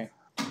you're talking.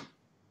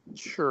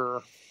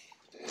 Sure.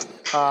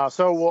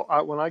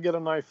 When I get a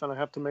knife, and I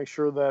have to make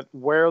sure that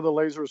where the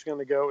laser is going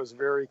to go is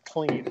very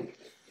clean.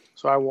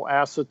 So I will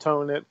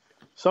acetone it.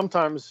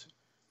 Sometimes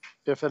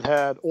if it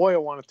had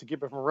oil on it to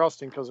keep it from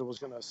rusting because it was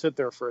going to sit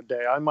there for a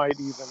day, I might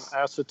even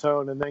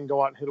acetone and then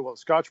go out and hit it with a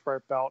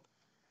Scotch-Brite belt,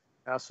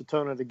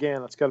 acetone it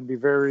again. It's got to be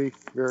very,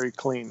 very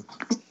clean.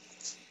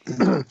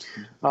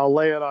 I'll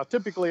lay it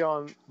typically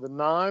on the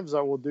knives.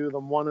 I will do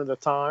them one at a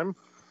time.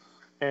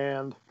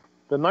 And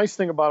the nice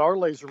thing about our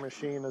laser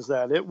machine is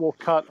that it will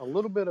cut a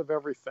little bit of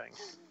everything.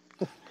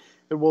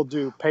 It will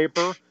do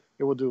paper,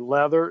 it will do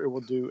leather, it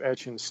will do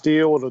etch and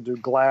steel, it'll do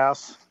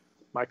glass,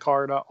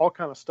 micarta, all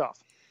kind of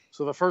stuff.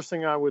 So the first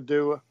thing I would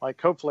do,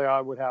 like hopefully I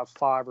would have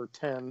 5 or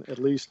 10 at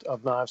least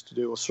of knives to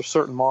do a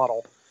certain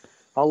model.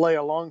 I'll lay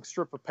a long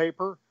strip of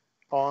paper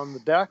on the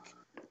deck.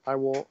 I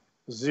will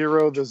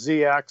zero the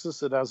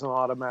Z-axis. It has an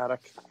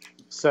automatic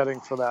setting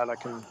for that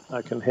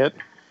I can hit.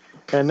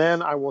 And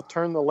then I will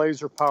turn the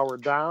laser power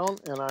down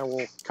and I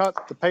will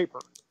cut the paper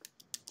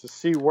to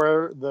see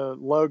where the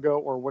logo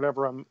or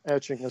whatever I'm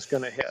etching is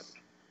going to hit.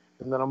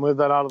 And then I'll move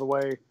that out of the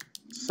way,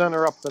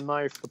 center up the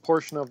knife, the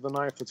portion of the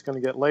knife that's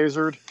going to get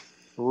lasered,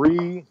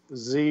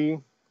 re-Z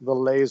the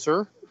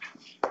laser,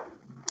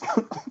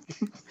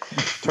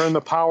 turn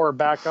the power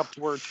back up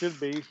to where it should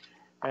be.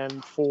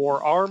 And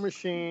for our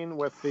machine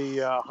with the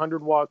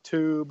 100-watt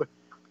tube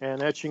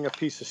and etching a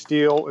piece of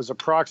steel is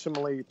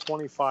approximately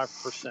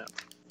 25%.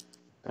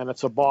 And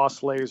it's a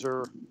Boss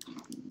laser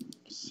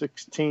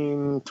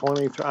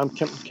 1623. I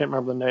can't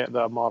remember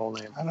the model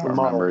name. I don't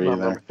remember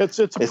either. It's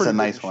a pretty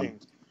nice machine. one.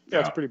 Yeah,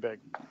 it's pretty big.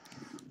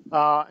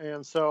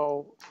 And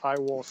so I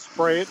will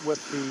spray it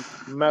with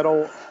the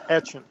metal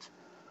etchant.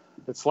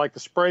 It's like a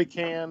spray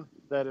can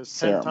that is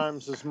 10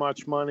 times as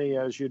much money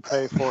as you'd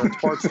pay for a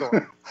sports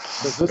store.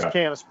 Because this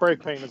can of spray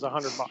paint is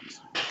 $100.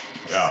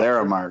 Yeah.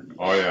 Ceramark.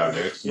 Oh yeah,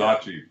 it's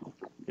not cheap.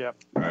 Yep.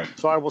 Right.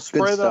 So I will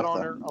spray that on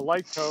there, a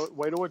light coat,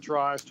 wait till it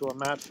dries to a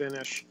matte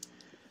finish.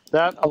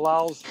 That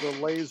allows the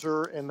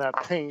laser and that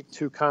paint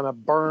to kind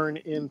of burn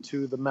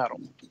into the metal.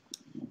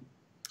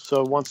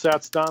 So once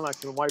that's done, I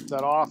can wipe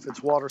that off.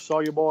 It's water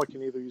soluble. I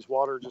can either use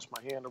water or just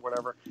my hand or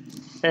whatever,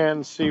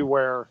 and see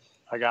where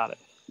I got it.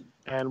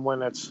 And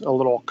when it's a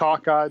little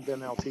cockeyed,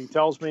 then LT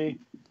tells me,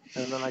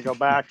 and then I go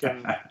back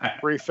and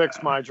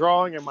refix my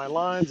drawing and my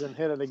lines and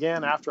hit it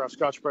again after I've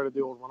Scotch-Brited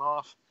the old one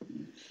off.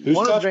 Who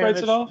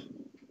Scotch-Brites it off?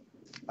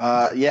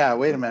 Yeah,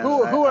 wait a minute.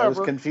 I was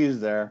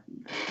confused there.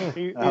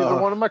 Either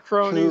one of my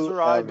cronies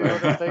or I do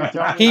it if they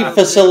tell me. He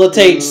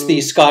facilitates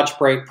the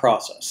Scotch-Brite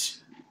process.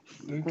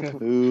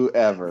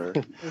 Whoever.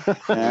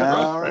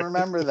 I'll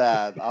remember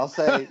that. I'll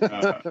say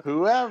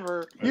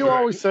whoever. You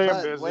always say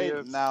I'm busy.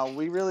 Wait, now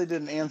we really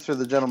didn't answer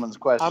the gentleman's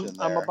question.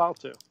 I'm about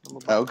to.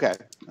 Okay.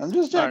 I'm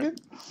just checking.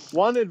 Right.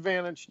 One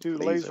advantage to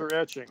laser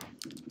etching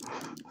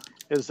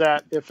is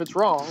that if it's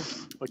wrong,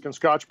 we can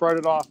Scotch-Brite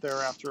it off there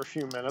after a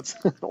few minutes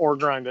or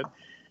grind it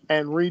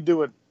and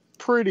redo it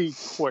pretty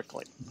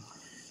quickly.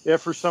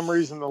 If for some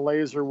reason the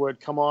laser would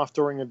come off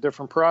during a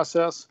different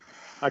process,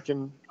 I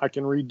can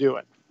redo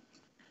it.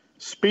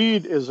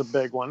 Speed is a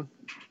big one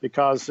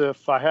because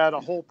if I had a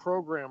whole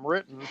program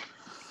written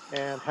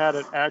and had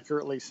it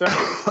accurately set,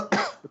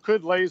 I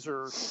could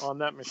laser on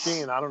that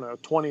machine,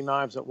 20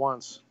 knives at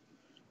once.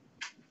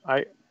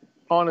 I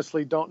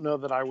honestly don't know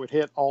that I would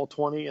hit all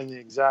 20 in the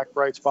exact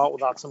right spot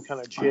without some kind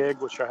of jig,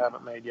 which I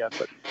haven't made yet.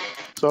 But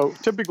so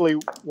typically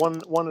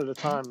one at a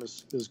time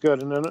is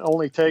good. And then it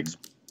only takes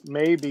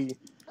maybe,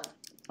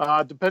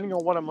 depending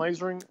on what I'm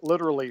lasering,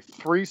 literally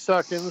 3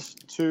 seconds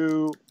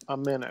to a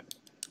minute.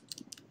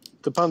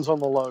 Depends on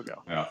the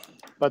logo. Yeah.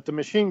 But the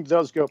machine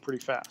does go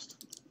pretty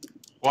fast.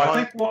 Well,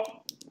 I think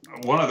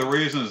one of the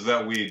reasons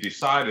that we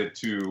decided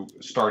to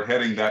start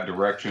heading that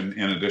direction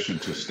in addition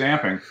to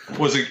stamping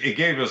was it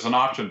gave us an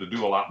option to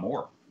do a lot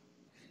more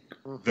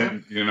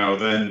than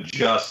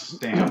just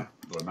stamp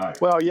the knife.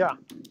 Well, yeah.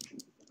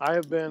 I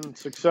have been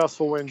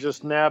successful in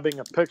just nabbing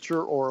a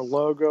picture or a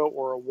logo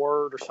or a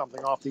word or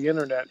something off the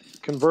internet,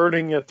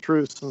 converting it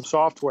through some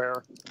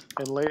software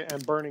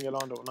and burning it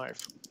onto a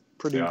knife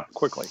pretty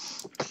quickly.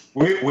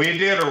 We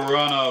did a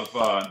run of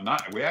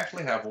we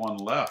actually have one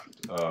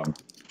left.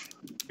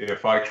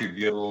 If I could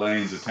get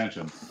Elaine's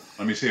attention,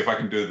 let me see if I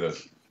can do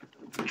this.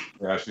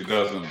 Yeah, she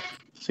doesn't.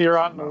 See her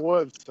out in the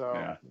woods, so.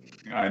 Yeah,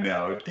 I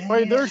know.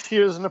 Wait, there she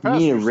is in the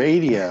passenger. Need a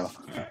radio.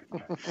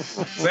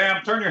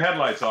 Sam, turn your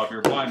headlights off.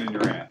 You're blinding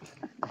your aunt.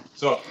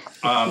 So,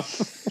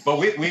 but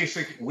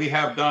we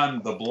have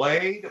done the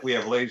blade. We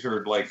have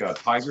lasered like a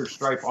tiger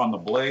stripe on the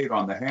blade,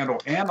 on the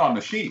handle, and on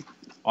the sheath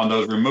on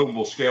those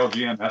removable scale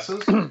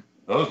GMSs.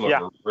 Those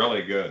look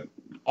really good.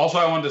 Also,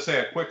 I wanted to say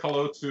a quick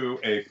hello to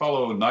a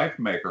fellow knife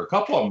maker. A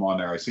couple of them on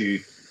there. I see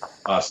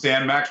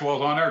Stan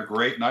Maxwell's on there.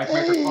 Great knife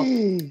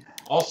maker.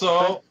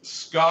 Also,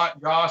 Scott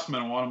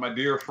Gossman, one of my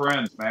dear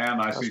friends, man.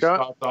 I see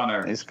Scott's on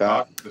there. Hey,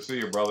 Scott. Good to see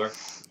you, brother.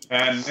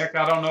 And Nick,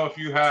 I don't know if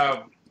you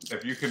have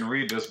if you can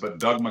read this, but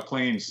Doug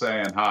McLean's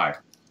saying hi.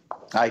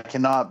 I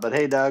cannot, but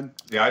hey, Doug.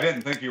 Yeah, I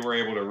didn't think you were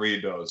able to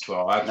read those,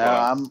 so that's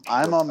no.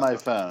 I'm on my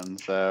phone,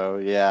 so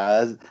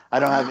yeah, I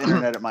don't have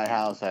internet at my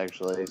house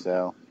actually,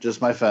 so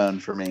just my phone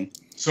for me.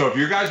 So if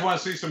you guys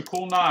want to see some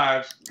cool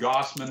knives,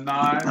 Gossman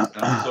Knives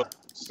and also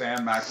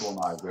Stan Maxwell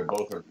Knives, they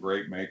both are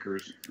great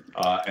makers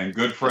and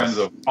good friends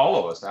of all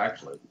of us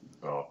actually.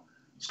 So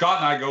Scott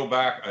and I go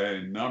back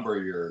a number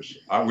of years.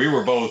 We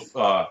were both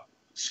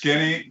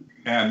skinny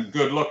and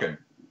good looking,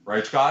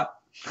 right, Scott?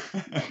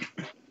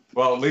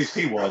 Well, at least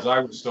he was. I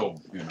was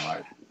still,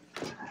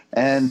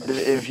 And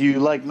if you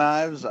like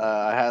knives,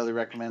 I highly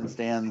recommend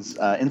Stan's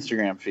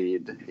Instagram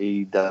feed.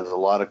 He does a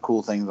lot of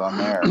cool things on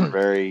there.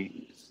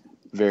 Very,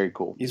 very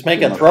cool. He's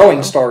making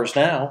throwing stars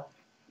now.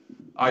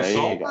 I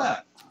saw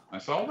that.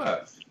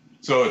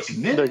 So it's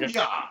ninja.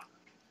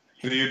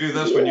 Do you do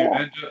this when you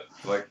ninja?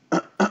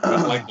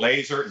 Like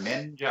laser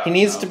ninja? He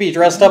needs to be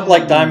dressed up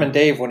like Diamond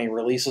Dave when he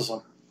releases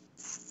them.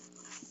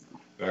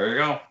 There you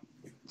go.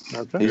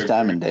 Okay. He's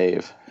Diamond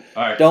Dave.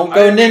 All right. Don't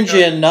go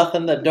ninja in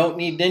nothing that don't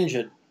need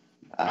ninja.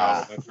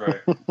 That's right.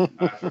 That's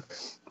right.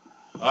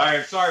 All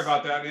right. Sorry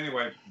about that.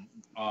 Anyway,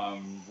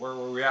 where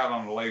were we at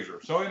on the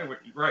laser? So anyway,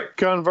 right.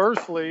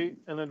 Conversely,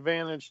 an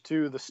advantage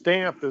to the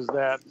stamp is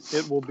that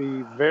it will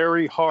be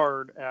very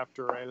hard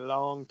after a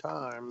long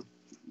time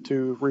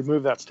to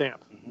remove that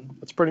stamp.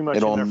 That's pretty much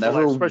it'll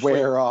never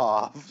wear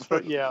off.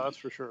 But yeah, that's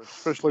for sure.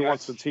 Especially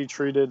once it's heat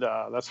treated,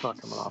 that's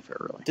not coming off here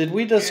really. Did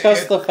we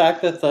discuss the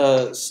fact that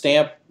the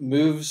stamp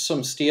moves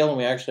some steel and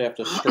we actually have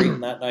to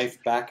straighten that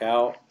knife back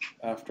out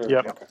after?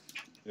 Yep. Okay.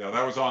 Yeah,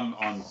 that was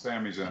on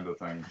Sammy's end of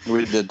things.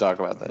 We did talk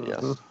about that,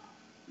 yes.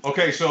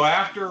 Okay, so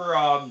after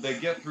they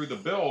get through the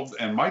build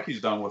and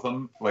Mikey's done with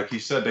them, like he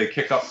said, they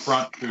kick up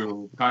front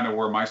to kind of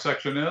where my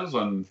section is,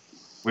 and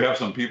we have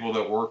some people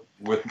that work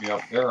with me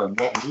up there. And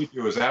what we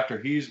do is after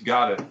he's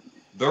got it,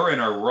 they're in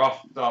a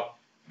roughed up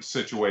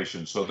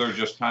situation. So they're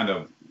just kind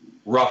of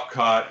rough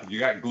cut. You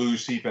got glue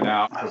seeping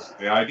out.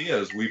 The idea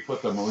is we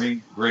put the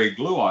marine grade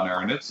glue on there,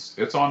 and it's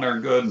on there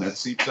good and it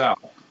seeps out.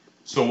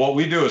 So what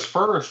we do is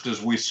first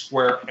is we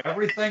square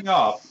everything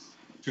up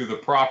to the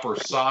proper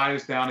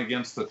size down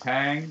against the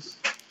tangs,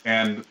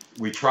 and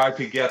we try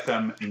to get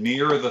them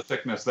near the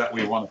thickness that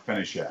we want to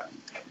finish at.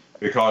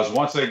 Because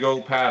once they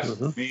go past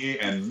me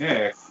and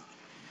Nick,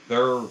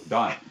 they're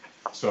done.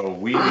 So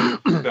we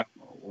need them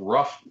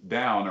roughed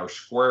down or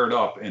squared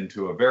up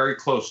into a very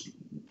close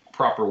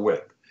proper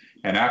width.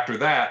 And after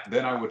that,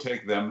 then I would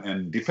take them,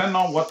 and depending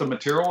on what the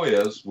material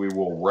is, we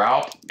will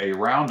route a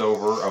round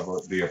over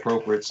of the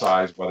appropriate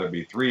size, whether it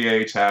be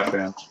 3/8, ½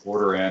 inch,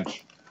 1/4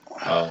 inch,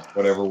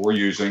 whatever we're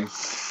using,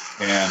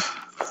 and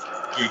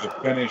do the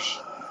finish.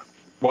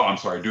 Well, I'm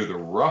sorry, do the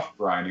rough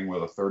grinding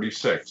with a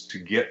 36 to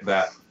get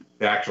the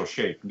actual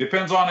shape. It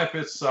depends on if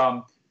it's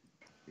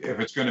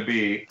going to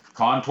be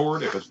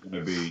contoured, if it's going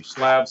to be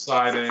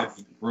slab-sided,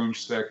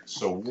 broomstick.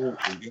 So we'll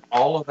get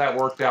all of that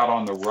worked out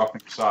on the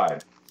roughing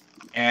side.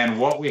 And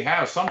what we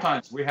have,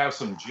 sometimes we have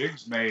some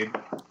jigs made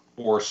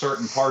for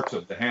certain parts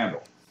of the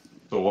handle.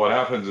 So what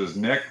happens is,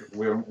 Nick,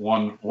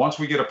 once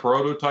we get a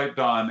prototype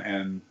done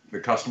and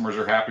the customers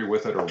are happy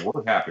with it or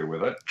we're happy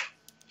with it,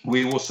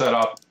 we will set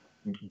up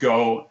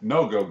go,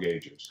 no-go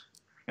gauges.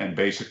 And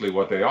basically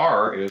what they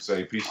are is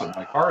a piece of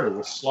micarta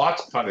with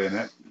slots cut in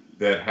it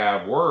that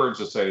have words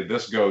that say,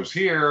 this goes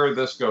here,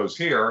 this goes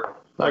here.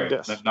 Like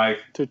this, the knife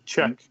to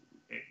check.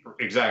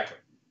 Exactly.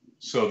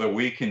 So that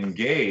we can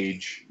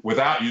gauge,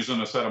 without using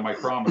a set of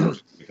micrometers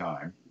at the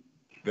time,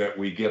 that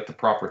we get the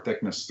proper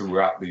thickness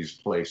throughout these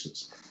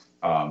places.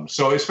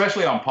 So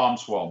especially on palm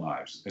swell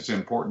knives, it's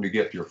important to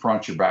get your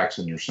fronts, your backs,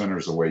 and your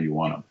centers the way you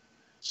want them.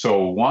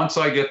 So once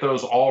I get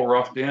those all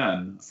roughed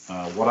in,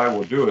 what I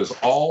will do is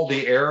all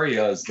the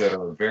areas that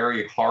are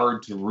very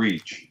hard to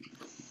reach,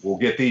 we'll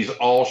get these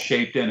all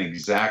shaped in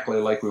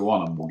exactly like we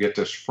want them. We'll get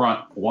this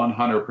front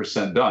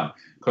 100% done.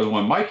 Because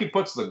when Mikey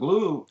puts the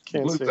glues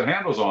the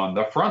handles on,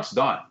 the front's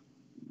done.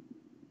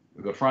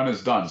 The front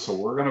is done. So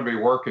we're going to be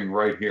working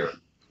right here.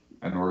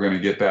 And we're going to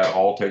get that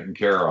all taken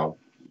care of.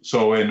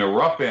 So in the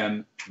rough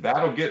end,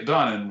 that'll get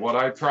done. And what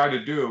I try to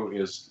do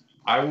is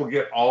I will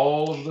get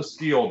all of the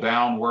steel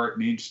down where it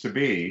needs to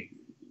be,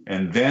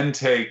 and then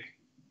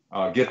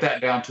get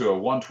that down to a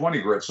 120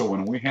 grit. So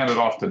when we hand it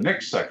off to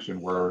Nick's section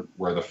where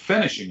the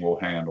finishing will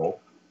handle,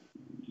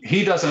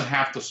 he doesn't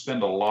have to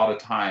spend a lot of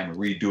time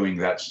redoing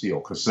that steel,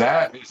 because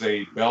that is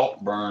a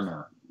belt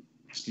burner.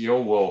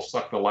 Steel will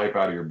suck the life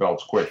out of your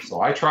belts quick.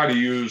 So I try to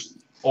use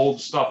old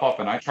stuff up,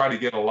 and I try to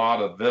get a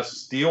lot of this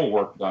steel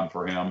work done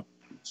for him.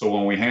 So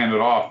when we hand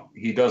it off,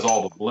 he does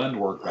all the blend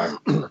work back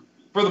there.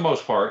 For the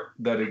most part,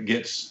 that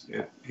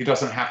he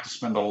doesn't have to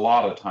spend a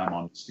lot of time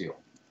on the steel.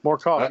 More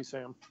coffee,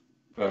 Sam.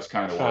 That's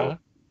kind of what.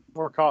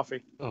 More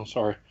coffee. Oh,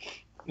 sorry.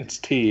 It's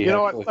tea. You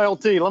know what,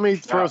 LT, let me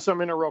throw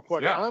something in there real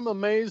quick. Yeah. I'm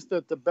amazed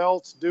that the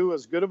belts do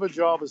as good of a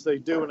job as they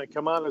do and they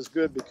come out as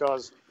good,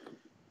 because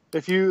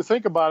if you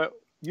think about it,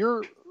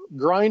 you're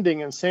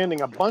grinding and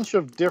sanding a bunch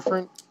of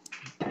different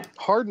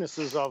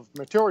hardnesses of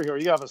material here.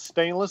 You have a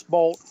stainless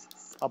bolt,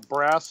 a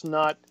brass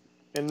nut,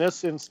 in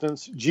this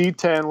instance,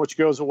 G10, which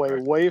goes away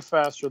way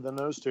faster than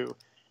those two,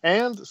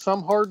 and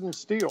some hardened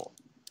steel.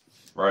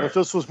 Right. If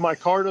this was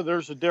micarta,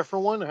 there's a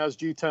different one. It has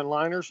G10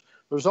 liners.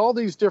 There's all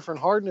these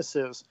different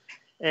hardnesses.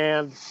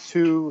 And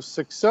to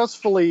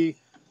successfully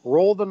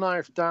roll the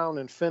knife down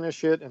and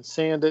finish it and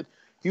sand it,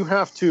 you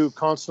have to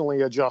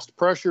constantly adjust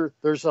pressure.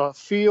 There's a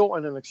feel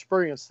and an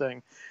experience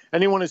thing.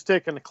 Anyone who's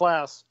taken a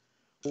class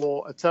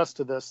will attest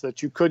to this,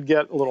 that you could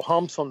get little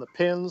humps on the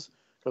pins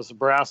because the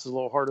brass is a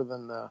little harder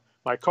than the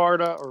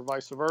micarta or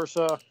vice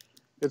versa.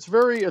 It's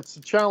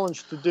a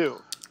challenge to do.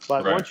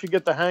 But once you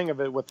get the hang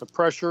of it with the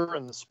pressure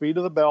and the speed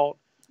of the belt,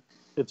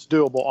 it's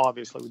doable,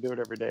 obviously. We do it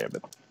every day,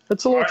 but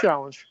it's a little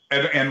challenge.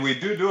 And we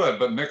do it,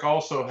 but Nick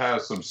also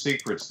has some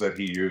secrets that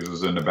he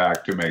uses in the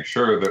back to make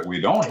sure that we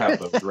don't have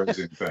those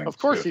raising things. Of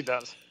course he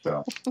does.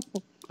 So,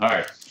 all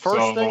right.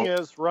 First thing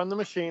is run the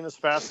machine as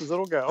fast as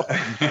it'll go.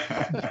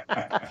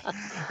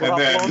 And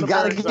then you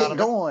got to get it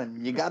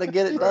going. You got to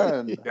get it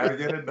done. You got to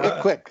get it done.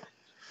 Quick.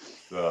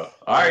 All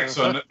right,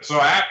 so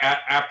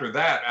after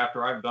that,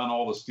 after I've done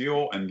all the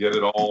steel and get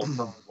it all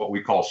what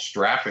we call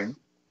strapping,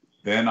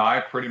 then I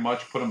pretty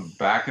much put them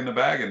back in the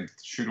bag and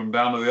shoot them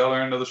down to the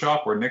other end of the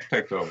shop where Nick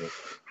takes over.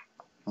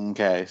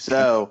 Okay,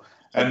 so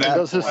and then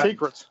does his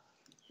secrets.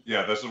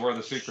 Yeah, this is where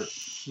the secrets.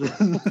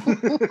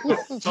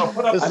 So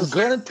put up. I'm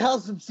going to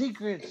tell some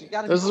secrets. You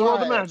got to. This is where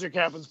the magic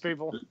happens,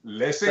 people.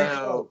 Listen,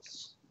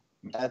 folks.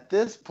 At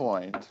this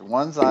point,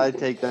 once I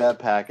take that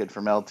packet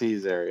from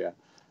LT's area,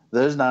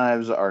 those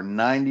knives are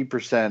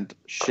 90%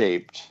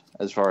 shaped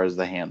as far as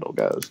the handle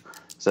goes.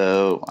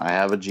 So I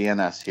have a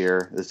GNS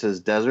here. This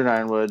is Desert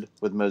Ironwood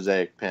with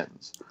mosaic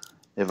pins.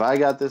 If I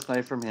got this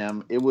knife from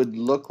him, it would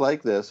look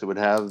like this. It would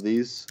have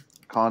these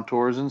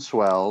contours and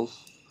swells,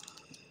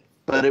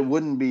 but it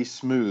wouldn't be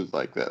smooth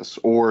like this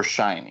or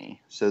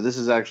shiny. So this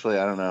is actually,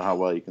 I don't know how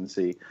well you can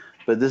see,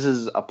 but this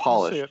is a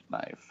polished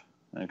knife.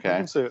 Okay. I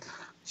can see it.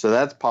 So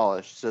that's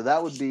polished. So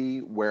that would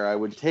be where I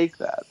would take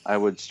that. I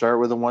would start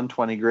with a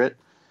 120 grit.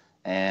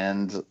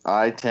 And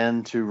I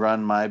tend to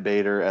run my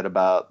baiter at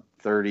about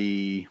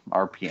 30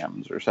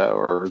 RPMs or so,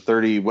 or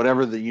 30,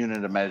 whatever the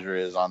unit of measure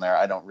is on there.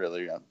 I don't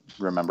really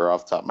remember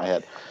off the top of my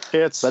head.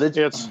 It's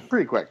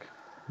pretty quick.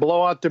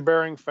 Blow out the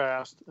bearing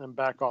fast and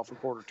back off a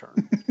quarter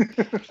turn.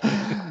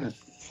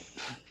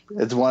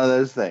 It's one of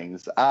those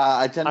things.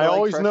 I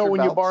always know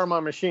when you borrow my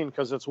machine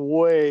because it's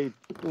way,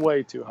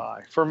 way too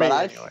high for me.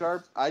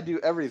 But I do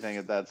everything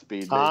at that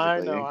speed, basically, I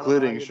know,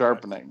 including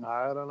sharpening.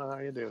 I don't know how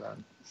you do that.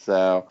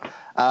 So,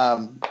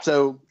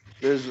 so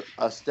there's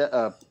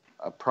a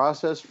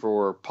process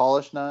for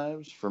polished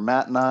knives, for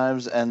matte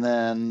knives, and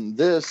then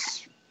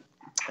this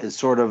is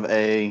sort of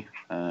a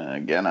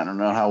again, I don't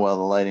know how well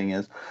the lighting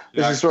is.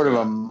 This is sort of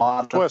a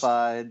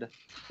modified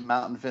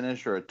mountain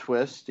finish or a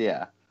twist,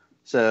 yeah.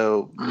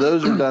 So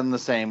those are done the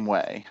same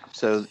way.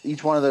 So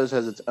each one of those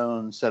has its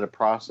own set of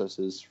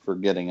processes for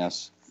getting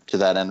us to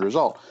that end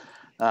result.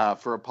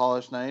 For a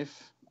polished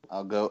knife,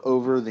 I'll go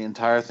over the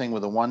entire thing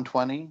with a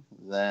 120,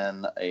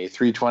 then a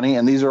 320,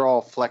 and these are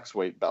all flex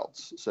weight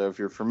belts. So if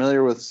you're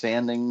familiar with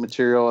sanding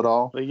material at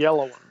all. The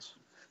yellow ones.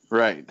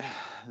 Right.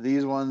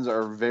 These ones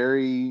are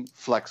very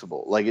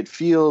flexible. Like it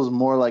feels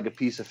more like a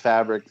piece of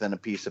fabric than a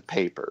piece of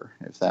paper,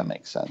 if that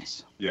makes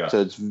sense. Yeah.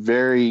 So it's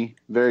very,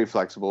 very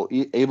flexible,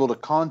 able to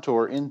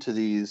contour into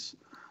these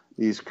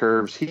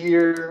curves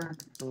here,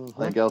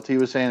 like LT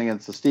was saying,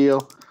 against the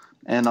steel,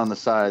 and on the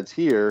sides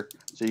here.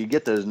 So you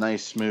get those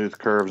nice smooth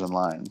curves and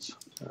lines.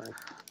 Right.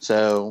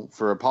 So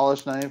for a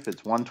polished knife,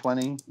 it's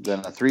 120, then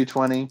a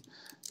 320,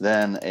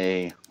 then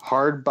a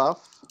hard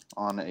buff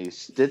on a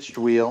stitched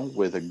wheel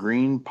with a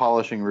green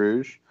polishing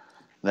rouge,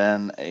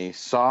 then a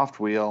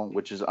soft wheel,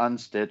 which is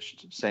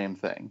unstitched, same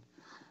thing.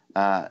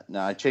 Now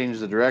I change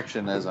the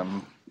direction as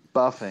I'm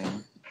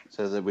buffing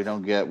so that we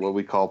don't get what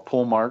we call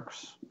pull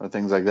marks or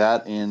things like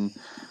that in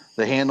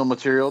the handle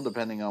material,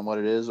 depending on what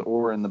it is,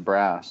 or in the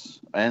brass.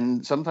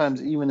 And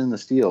sometimes even in the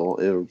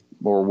steel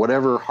or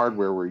whatever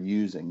hardware we're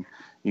using,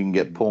 you can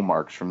get pull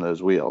marks from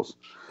those wheels.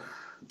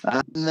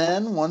 And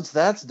then once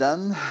that's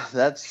done,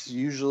 that's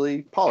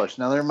usually polished.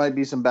 Now there might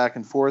be some back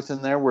and forth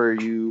in there where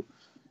you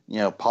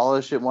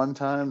polish it one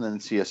time, then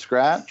see a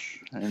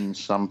scratch in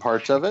some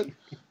parts of it.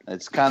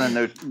 It's kind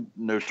of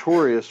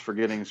notorious for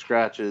getting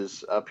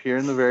scratches up here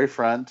in the very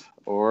front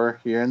or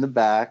here in the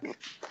back.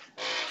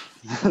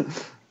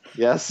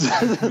 Yes.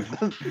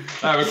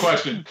 I have a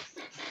question.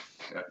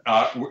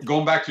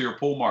 Going back to your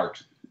pull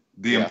marks,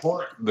 the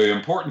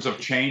importance of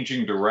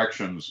changing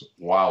directions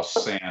while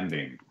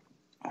sanding.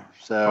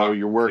 So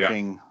you're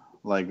working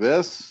like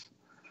this,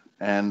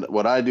 and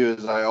what I do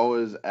is I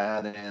always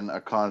add in a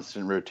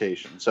constant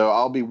rotation. So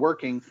I'll be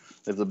working,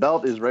 if the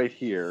belt is right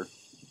here,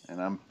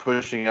 and I'm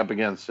pushing up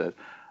against it,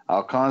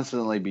 I'll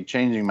constantly be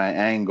changing my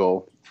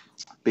angle,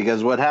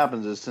 because what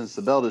happens is since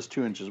the belt is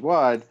 2 inches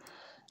wide,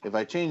 if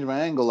I change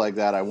my angle like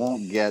that, I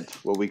won't get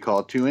what we call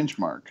a 2-inch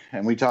mark.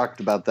 And we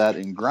talked about that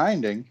in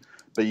grinding,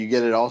 but you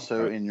get it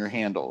also in your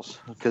handles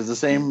because the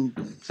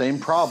same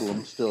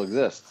problem still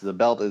exists. The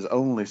belt is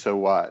only so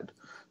wide.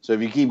 So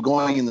if you keep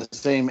going in the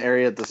same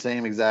area at the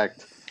same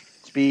exact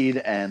speed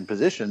and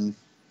position,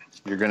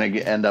 you're going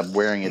to end up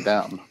wearing it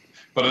down.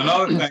 But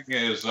another thing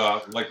is,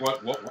 like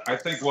what I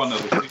think one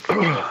of the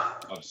secrets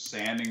of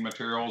sanding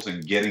materials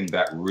and getting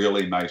that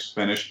really nice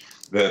finish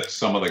that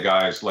some of the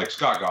guys like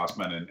Scott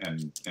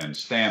Gossman and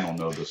Stan will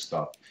know this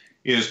stuff,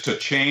 is to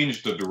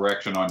change the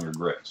direction on your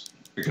grits.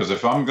 Because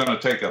if I'm going to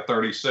take a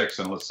 36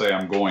 and let's say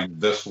I'm going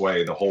this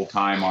way the whole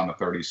time on a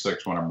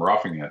 36 when I'm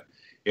roughing it,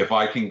 if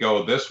I can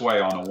go this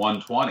way on a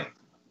 120,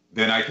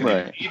 then I can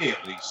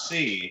immediately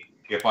see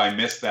if I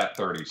miss that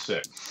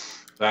 36.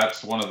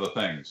 That's one of the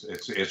things.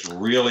 It's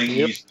really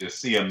easy to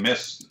see a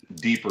miss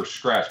deeper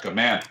scratch. Because,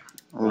 man,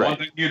 one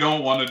thing you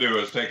don't want to do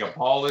is take a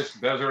polished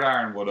desert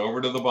ironwood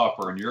over to the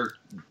buffer and you're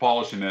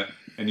polishing it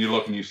and you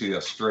look and you see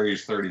a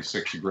Strays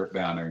 36 grit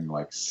down there and you're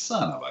like,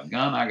 son of a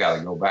gun, I got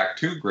to go back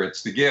 2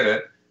 grits to get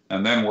it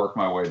and then work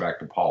my way back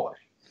to polish.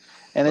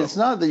 And it's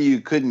not that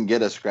you couldn't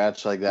get a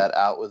scratch like that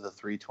out with a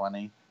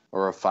 320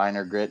 or a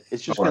finer grit.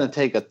 It's just going to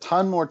take a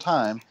ton more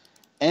time.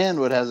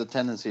 And what has a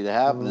tendency to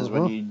happen is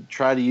when you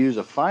try to use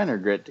a finer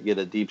grit to get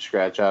a deep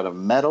scratch out of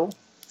metal,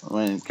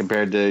 when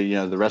compared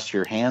to the rest of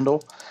your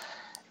handle,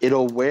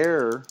 it'll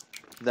wear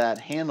that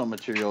handle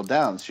material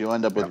down. So you'll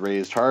end up with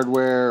raised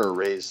hardware or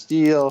raised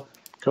steel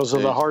because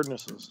of the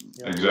hardnesses.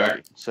 Yeah.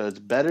 Exactly. So it's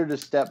better to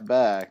step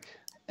back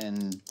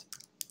and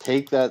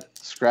take that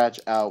scratch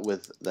out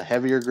with the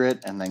heavier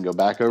grit, and then go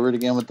back over it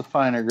again with the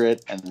finer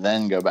grit, and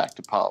then go back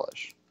to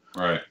polish.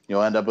 Right.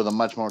 You'll end up with a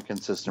much more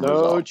consistent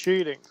result. No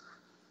cheating.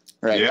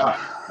 Right.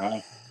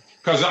 Yeah,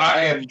 because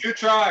if you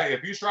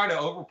try to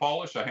over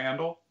polish a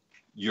handle,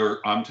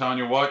 I'm telling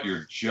you what,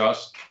 you're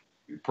just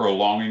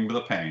prolonging the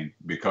pain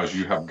because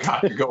you have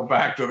got to go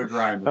back to the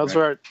grind. That's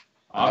right.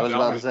 I was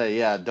about to say,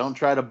 don't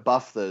try to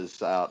buff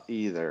those out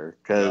either,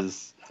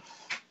 because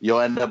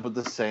you'll end up with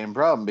the same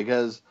problem.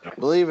 Because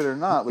believe it or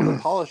not, with the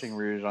polishing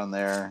rouge on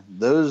there,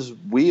 those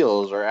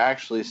wheels are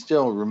actually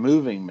still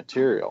removing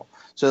material.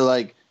 So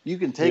like you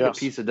can take a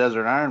piece of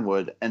desert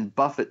ironwood and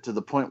buff it to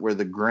the point where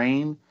the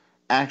grain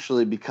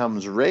actually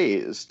becomes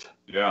raised.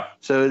 Yeah.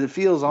 So it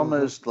feels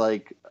almost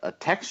like a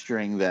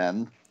texturing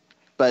then,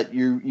 but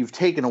you've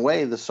taken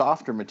away the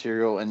softer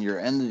material and you're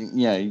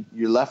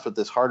you're left with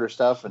this harder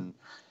stuff, and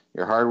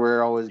your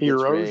hardware always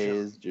gets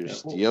raised, your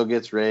steel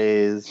gets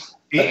raised.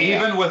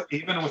 Even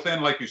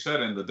within, like you said,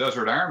 in the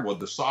desert ironwood,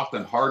 the soft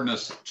and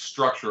hardness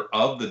structure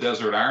of the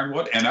desert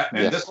ironwood, and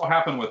this will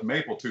happen with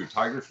maple too,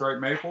 tiger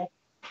stripe maple,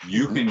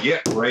 you can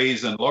get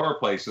raised in lower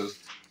places,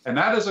 and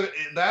that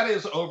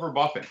is over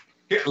buffing.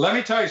 Here, let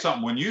me tell you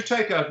something. When you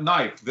take a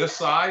knife this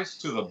size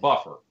to the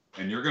buffer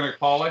and you're going to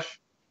polish,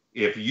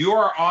 if you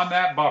are on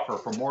that buffer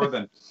for more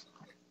than,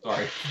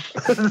 sorry.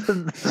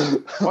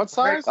 What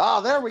size?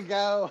 Oh, there we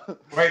go.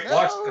 Wait, no,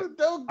 watch.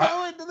 Don't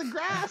go into the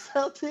grass,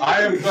 LT.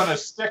 I am going to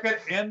stick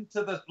it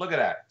into the, look at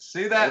that.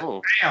 See that?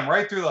 Ooh. Bam,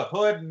 right through the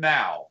hood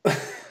now.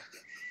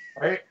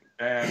 Right?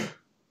 And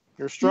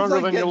you're stronger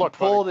than you look.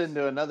 Pulled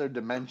into another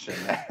dimension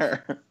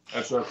there.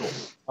 That's so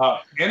cool.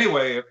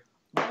 Anyway,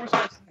 what was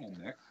I saying,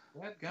 Nick?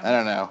 I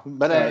don't know,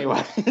 but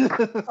anyway.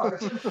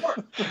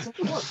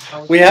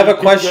 We have a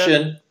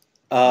question.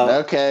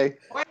 Okay.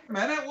 Wait a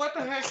minute. What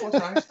the heck was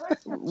I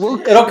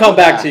saying? It'll come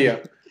back to you.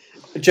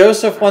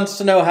 Joseph wants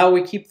to know how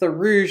we keep the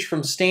rouge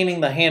from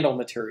staining the handle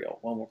material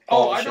when we're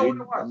polishing. I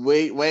know what.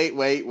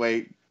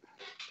 Wait.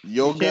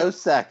 You'll go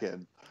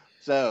second.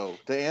 So,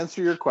 to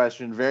answer your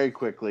question very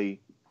quickly,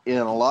 in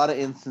a lot of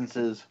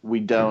instances, we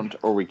don't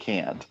or we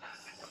can't.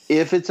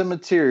 If it's a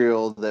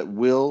material that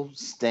will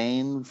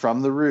stain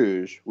from the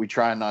rouge, we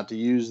try not to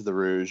use the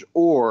rouge,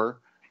 or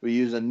we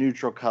use a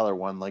neutral color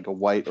one like a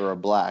white or a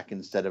black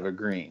instead of a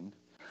green.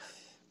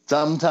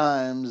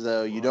 Sometimes,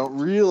 though, you don't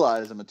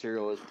realize the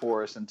material is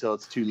porous until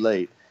it's too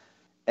late,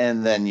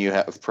 and then you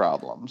have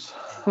problems.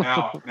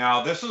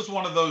 Now, this is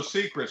one of those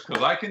secrets,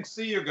 because I can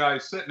see you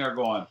guys sitting there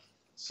going,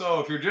 so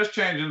if you're just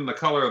changing the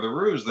color of the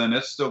rouge, then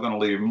it's still going to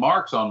leave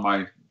marks on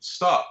my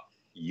stuff.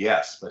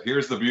 Yes, but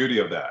here's the beauty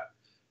of that.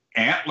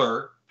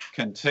 Antler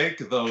can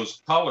take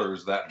those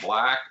colors, that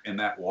black and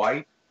that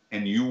white,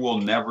 and you will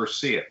never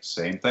see it.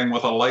 Same thing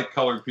with a light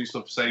colored piece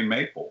of, say,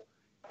 maple.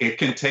 It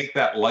can take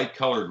that light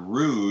colored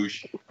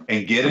rouge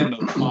and get in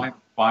those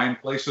fine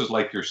places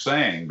like you're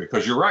saying,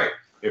 because you're right.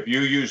 If you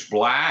use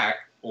black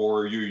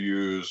or you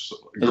use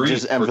green, it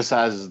just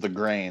emphasizes the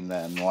grain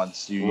then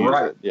once you use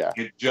it. Yeah.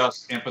 It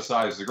just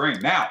emphasizes the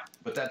grain. Now,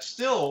 but that's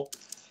still,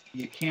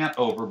 you can't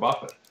over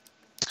buff it.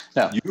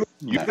 No.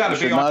 You've got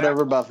to be not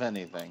over buff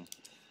anything.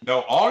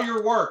 No, all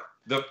your work,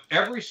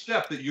 every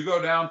step that you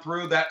go down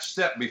through, that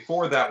step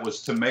before that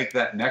was to make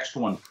that next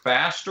one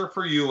faster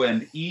for you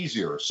and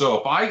easier. So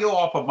if I go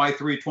off of my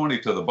 320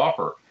 to the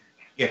buffer,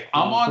 if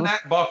I'm on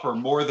that buffer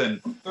more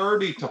than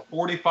 30 to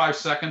 45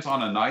 seconds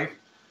on a knife,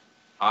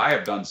 I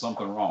have done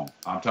something wrong.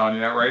 I'm telling you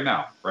that right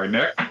now. Right,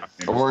 Nick?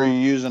 Or you're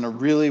using a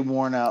really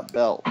worn out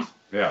belt.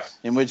 Yes.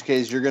 In which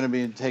case, you're going to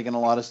be taking a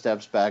lot of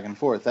steps back and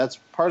forth. That's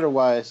part of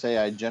why I say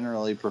I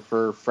generally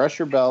prefer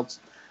fresher belts,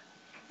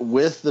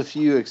 with the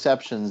few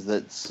exceptions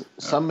that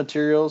some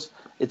materials,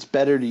 it's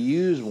better to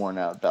use worn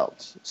out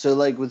belts. So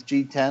like with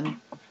G10,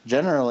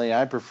 generally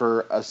I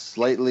prefer a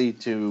slightly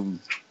to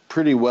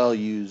pretty well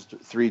used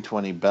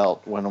 320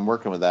 belt when I'm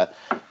working with that,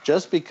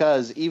 just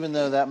because even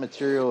though that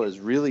material is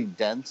really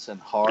dense and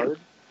hard,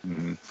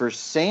 for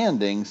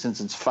sanding, since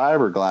it's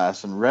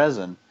fiberglass and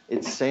resin,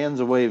 it sands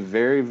away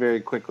very,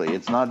 very quickly.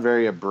 It's not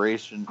very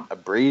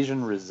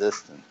abrasion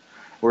resistant.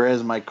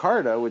 Whereas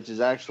micarta, which is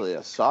actually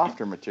a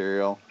softer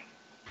material,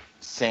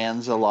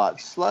 sands a lot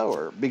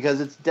slower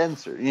because it's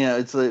denser. You know,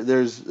 it's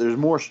there's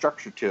more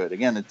structure to it.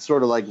 Again, it's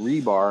sort of like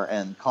rebar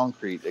and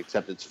concrete,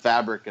 except it's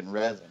fabric and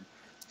resin.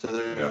 So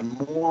there's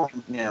more,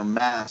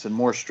 mass and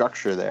more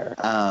structure there.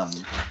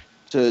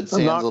 So it sands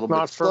a little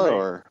bit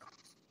slower.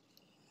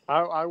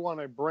 I want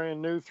a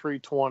brand new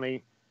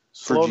 320,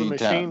 slow the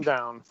machine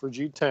down for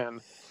G10,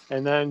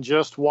 and then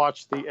just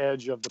watch the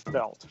edge of the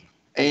belt.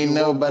 Ain't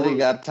nobody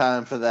got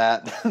time for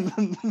that.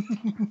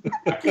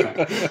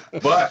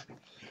 But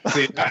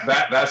see,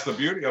 that's the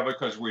beauty of it,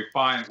 because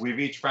we've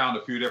each found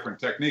a few different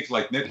techniques.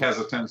 Like Nick has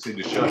a tendency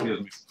to shut his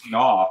machine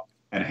off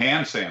and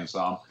hand sand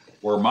some,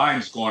 where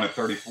mine's going at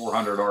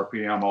 3,400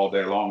 RPM all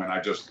day long, and I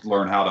just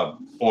learn how to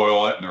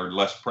oil it, and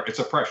it's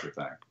a pressure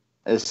thing.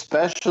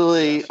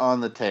 Especially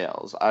on the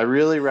tails. I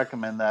really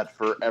recommend that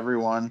for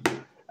everyone,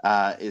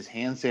 is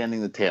hand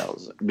sanding the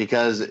tails,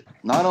 because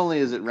not only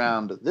is it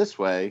round this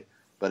way,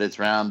 but it's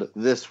round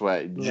this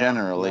way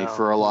generally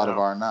for a lot of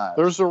our knives.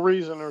 There's a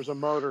reason there's a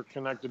motor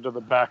connected to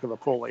the back of the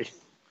pulley.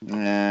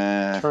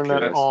 Turn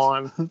that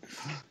on.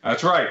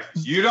 That's right.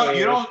 You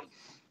don't,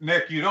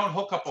 Nick, you don't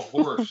hook up a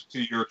horse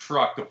to your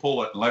truck to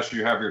pull it unless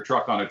you have your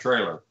truck on a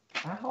trailer.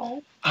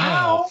 Ow.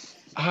 Ow.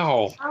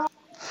 Ow. Ow.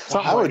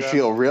 I would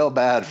feel real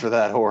bad for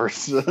that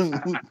horse.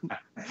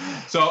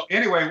 So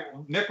anyway,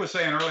 Nick was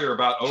saying earlier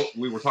about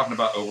we were talking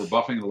about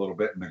overbuffing a little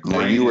bit in the grain.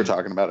 No, you were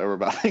talking about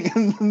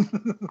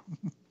overbuffing.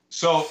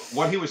 So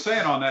what he was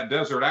saying on that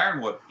desert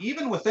ironwood,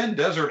 even within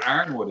desert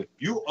ironwood, if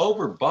you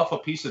overbuff a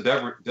piece of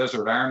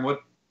desert ironwood,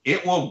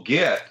 it will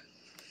get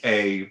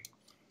a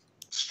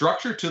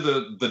structure to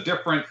the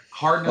different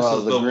hardness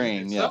of the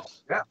grain. Yeah.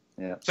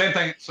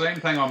 Same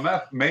thing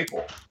on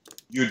maple.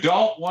 You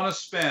don't want to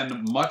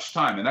spend much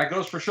time, and that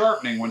goes for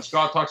sharpening. When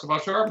Scott talks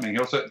about sharpening,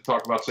 he'll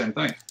talk about the same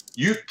thing.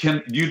 You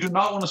do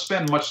not want to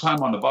spend much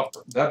time on the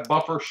buffer. That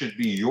buffer should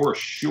be your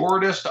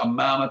shortest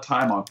amount of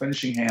time on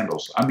finishing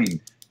handles. I mean,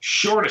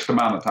 shortest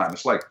amount of time.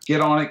 It's like, get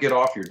on it, get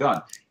off, you're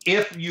done.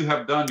 If you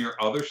have done your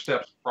other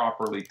steps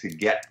properly to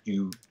get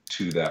you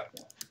to that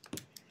point.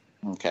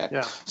 Okay.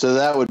 Yeah. So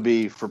that would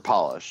be for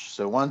polish.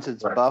 So once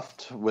it's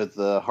buffed with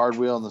the hard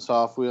wheel and the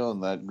soft wheel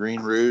and that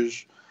green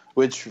rouge,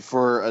 which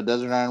for a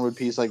desert ironwood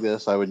piece like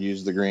this, I would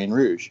use the green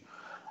rouge.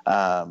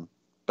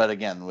 But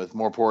again, with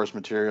more porous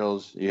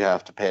materials, you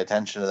have to pay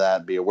attention to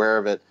that, be aware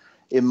of it.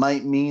 It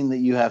might mean that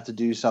you have to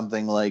do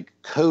something like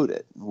coat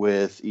it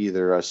with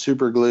either a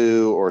super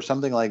glue or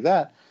something like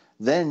that.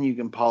 Then you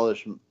can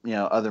polish,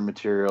 other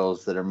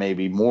materials that are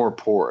maybe more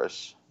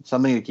porous.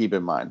 Something to keep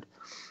in mind.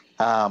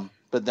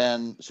 But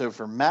then, so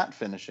for matte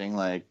finishing,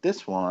 like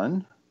this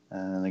one,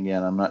 and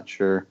again, I'm not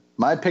sure.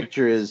 My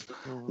picture is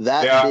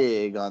that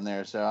big on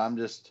there, so I'm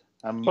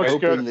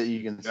hoping that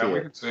you can see it. Yeah,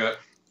 we can see it.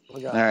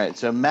 All right,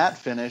 so matte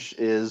finish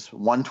is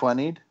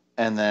 120'd,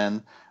 and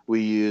then we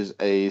use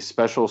a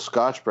special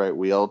Scotch-Brite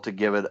wheel to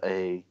give it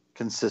a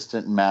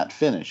consistent matte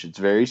finish. It's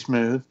very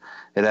smooth.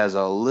 It has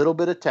a little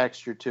bit of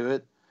texture to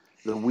it.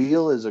 The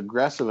wheel is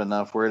aggressive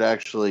enough where it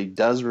actually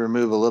does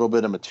remove a little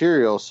bit of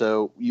material,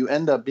 so you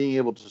end up being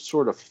able to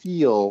sort of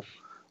feel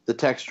the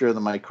texture of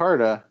the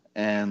micarta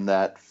and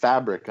that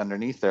fabric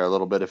underneath there a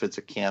little bit if it's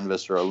a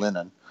canvas or a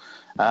linen.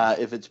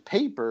 If it's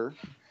paper,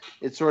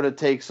 it sort of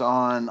takes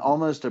on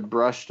almost a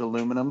brushed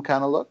aluminum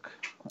kind of look.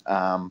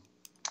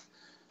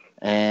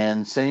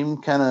 And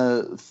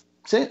similar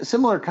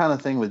kind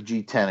of thing with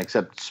G10,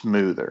 except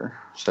smoother.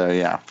 So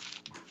yeah.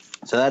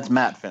 So that's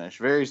matte finish.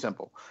 Very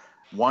simple.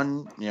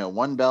 One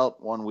belt,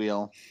 one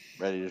wheel,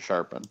 ready to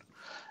sharpen.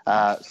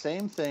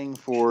 Same thing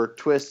for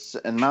twists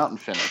and mountain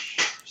finish.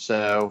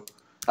 So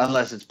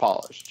unless it's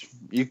polished,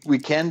 we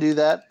can do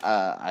that.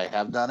 I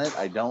have done it.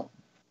 I don't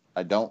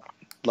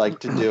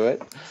like to do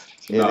it.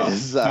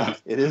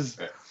 It is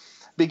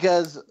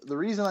because the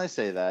reason I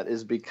say that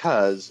is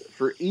because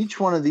for each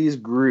one of these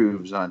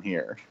grooves on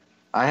here,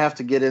 I have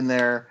to get in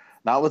there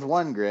not with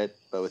one grit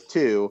but with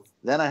two.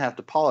 Then I have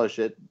to polish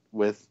it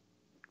with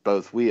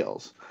both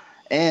wheels.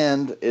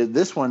 And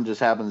this one just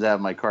happens to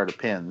have micarta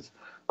pins.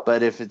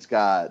 But if it's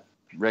got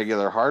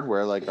regular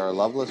hardware like our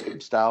Loveless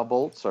style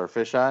bolts or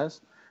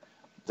fisheyes,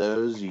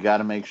 those you got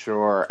to make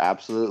sure are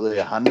absolutely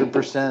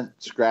 100%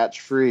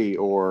 scratch free,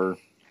 or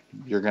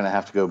you're going to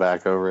have to go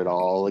back over it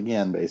all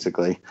again,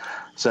 basically.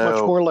 So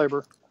much more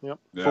labor. Yep.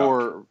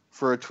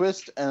 For a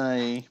twist and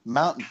a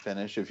mountain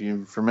finish, if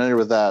you're familiar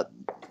with that,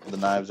 the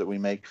knives that we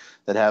make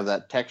that have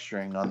that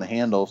texturing on the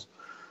handles,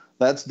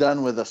 that's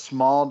done with a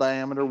small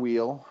diameter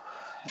wheel.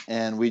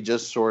 And we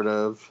just sort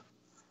of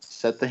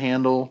set the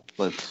handle.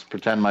 Let's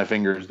pretend my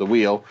finger is the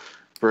wheel.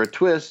 For a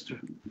twist,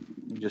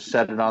 you just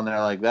set it on there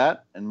like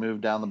that and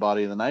move down the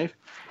body of the knife.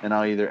 And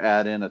I'll either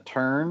add in a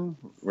turn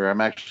where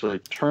I'm actually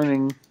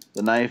turning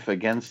the knife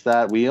against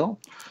that wheel,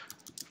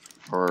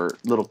 or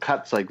little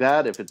cuts like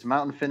that. If it's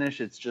mountain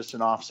finish, it's just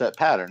an offset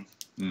pattern.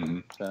 Mm-hmm.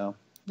 So,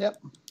 yep.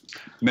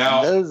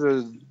 Now, and those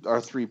are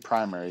our three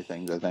primary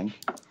things, I think.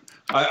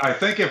 I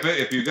think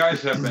if you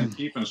guys have been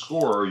keeping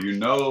score, you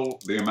know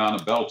the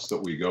amount of belts that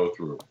we go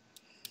through.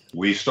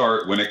 We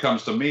start, when it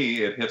comes to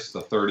me, it hits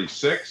the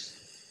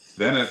 36.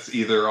 Then it's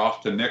either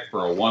off to Nick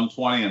for a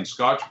 120 in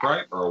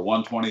Scotch-Brite or a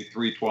 120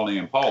 320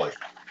 in polish.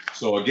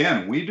 So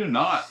again, we do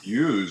not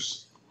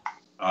use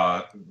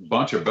a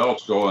bunch of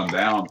belts going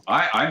down.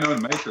 I know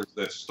makers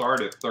that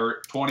start at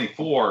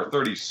 24,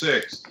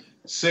 36,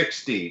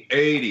 60,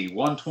 80,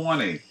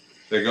 120.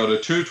 They go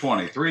to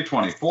 220,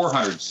 320,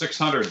 400,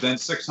 600, then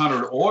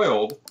 600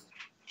 oiled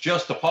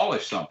just to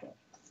polish something.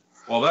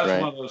 Well, that's right.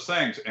 one of those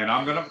things. And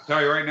I'm going to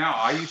tell you right now,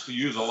 I used to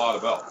use a lot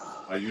of belts.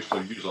 I used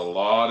to use a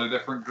lot of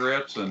different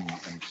grits and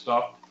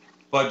stuff.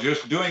 But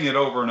just doing it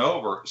over and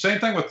over. Same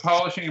thing with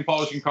polishing and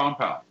polishing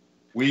compound.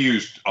 We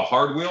used a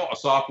hard wheel, a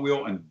soft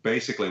wheel, and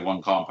basically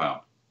one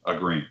compound, a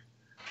green.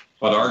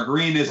 But our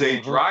green is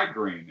a dry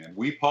green, and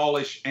we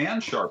polish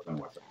and sharpen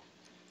with it.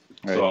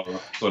 Right.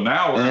 So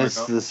now we're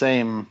the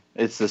same.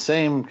 It's the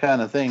same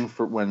kind of thing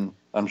for when,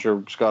 I'm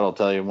sure Scott will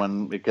tell you,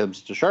 when it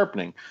comes to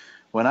sharpening.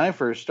 When I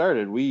first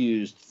started, we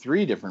used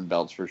 3 different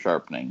belts for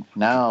sharpening.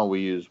 Now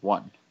we use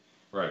 1.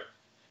 Right.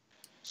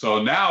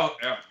 So now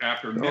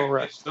after Nick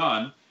gets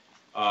done,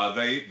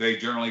 they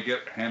generally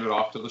get handed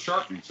off to the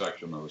sharpening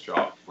section of the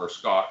shop where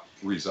Scott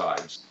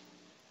resides.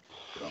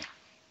 So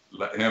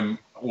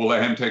we'll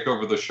let him take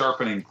over the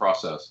sharpening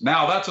process.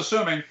 Now that's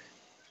assuming,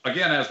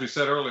 again, as we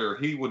said earlier,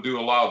 he would do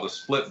a lot of the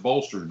split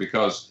bolsters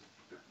because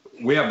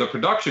we have the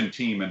production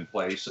team in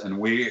place, and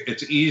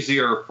it's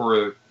easier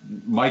for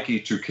Mikey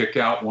to kick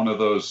out one of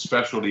those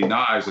specialty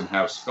knives and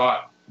have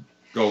Scott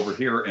go over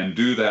here and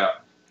do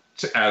that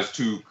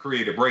to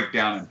create a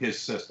breakdown in his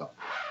system.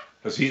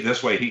 Because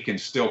this way he can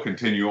still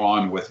continue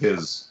on with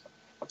his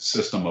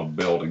system of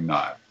building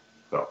knife.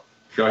 So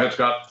go ahead,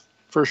 Scott.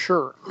 For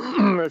sure.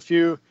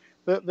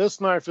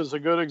 This knife is a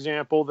good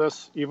example.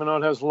 This, even though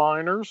it has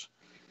liners,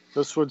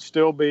 this would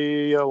still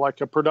be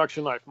like a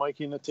production knife.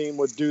 Mikey and the team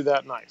would do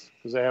that knife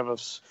because they have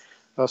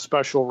a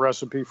special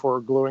recipe for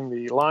gluing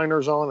the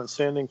liners on and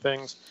sanding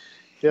things.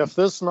 If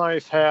this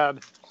knife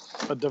had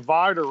a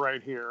divider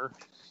right here,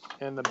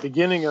 and the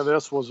beginning of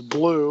this was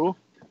blue,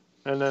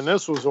 and then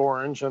this was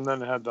orange, and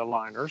then it had the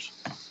liners,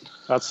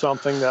 that's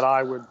something that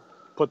I would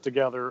put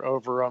together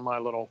over on my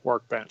little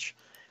workbench.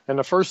 And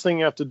the first thing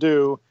you have to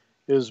do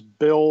is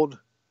build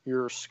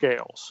your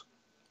scales,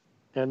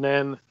 and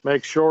then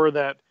make sure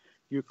that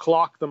you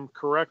clock them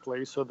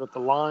correctly so that the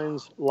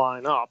lines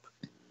line up.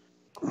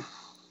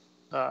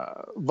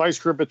 Vice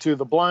grip it to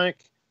the blank,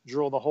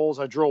 drill the holes.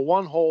 I drill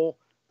 1 hole.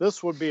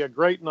 This would be a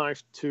great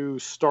knife to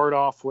start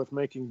off with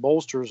making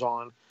bolsters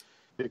on,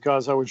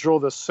 because I would drill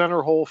the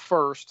center hole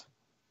first,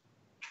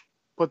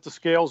 put the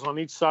scales on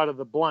each side of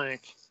the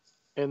blank,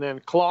 and then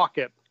clock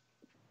it,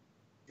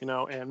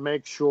 and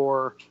make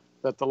sure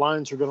that the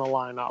lines are going to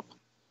line up.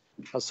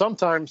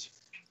 Sometimes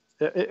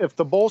if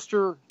the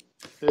bolster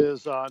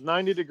is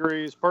 90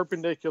 degrees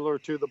perpendicular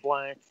to the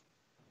blank,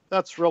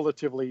 that's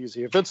relatively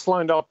easy. If it's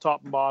lined up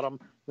top and bottom,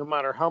 no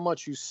matter how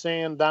much you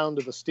sand down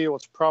to the steel,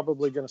 it's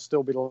probably going to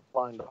still be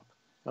lined up.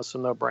 That's a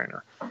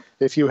no-brainer.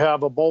 If you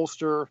have a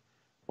bolster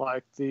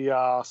like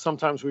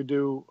sometimes we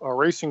do a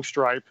racing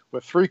stripe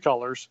with 3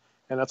 colors,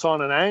 and it's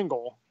on an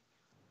angle,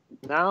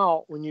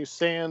 now when you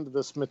sand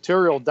this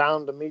material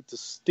down to meet the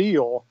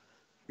steel,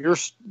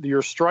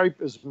 your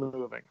stripe is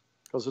moving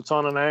because it's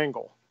on an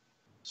angle.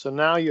 So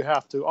now you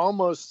have to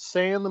almost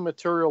sand the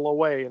material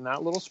away in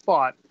that little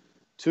spot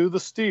to the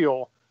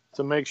steel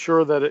to make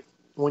sure that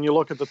when you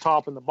look at the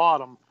top and the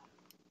bottom,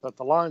 that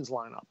the lines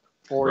line up,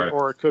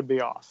 or it could be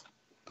off.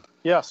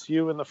 Yes,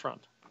 you in the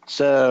front.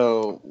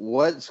 So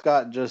what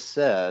Scott just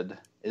said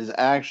is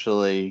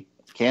actually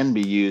can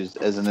be used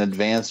as an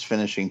advanced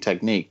finishing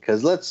technique.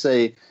 Because let's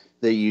say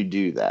that you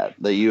do that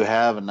you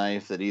have a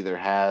knife that either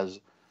has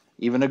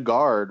even a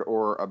guard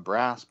or a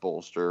brass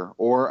bolster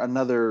or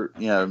another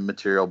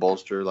material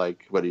bolster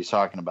like what he's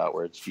talking about,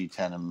 where it's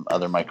G10 and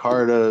other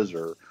micartas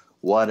or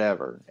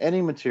whatever,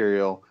 any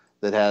material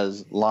that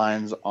has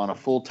lines on a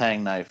full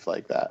tang knife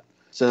like that.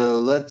 So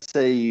let's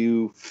say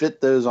you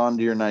fit those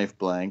onto your knife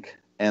blank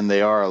and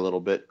they are a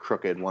little bit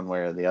crooked one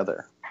way or the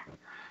other.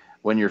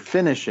 When you're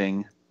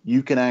finishing,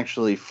 you can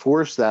actually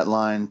force that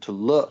line to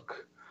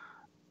look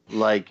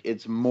like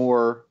it's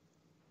more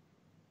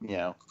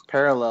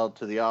parallel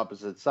to the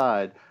opposite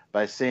side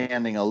by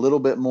sanding a little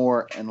bit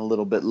more and a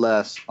little bit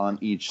less on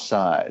each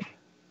side.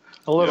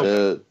 A little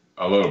bit.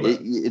 A little bit.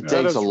 It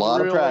takes a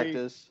lot of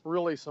practice.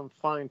 Really some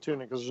fine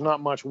tuning because there's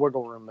not much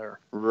wiggle room there.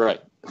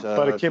 Right. So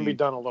but it can be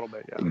done a little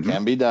bit, yeah. It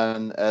can be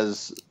done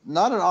as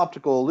not an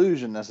optical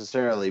illusion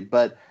necessarily,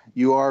 but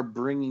you are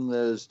bringing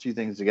those two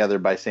things together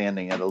by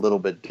sanding at a little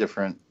bit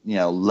different,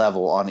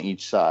 level on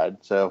each side.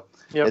 So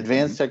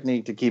advanced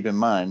technique to keep in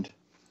mind.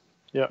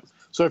 Yeah.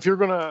 So if you're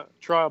going to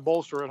try a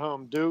bolster at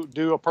home,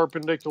 do a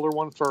perpendicular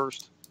one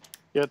first,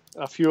 get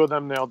a few of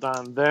them nailed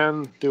down,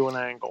 then do an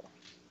angle.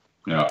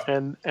 Yeah.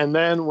 And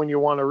then when you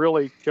want to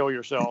really kill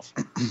yourself,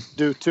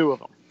 do 2 of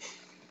them.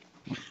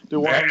 Do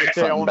one in the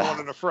tail and one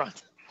in the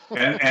front.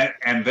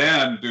 and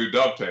then do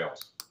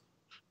dovetails.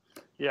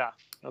 Yeah,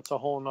 that's a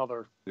whole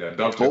nother. Yeah,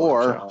 dovetails.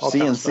 Or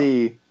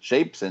CNC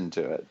shapes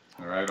into it.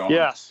 All right. On.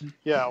 Yes.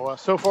 Yeah. Well,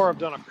 so far I've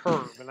done a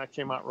curve, and that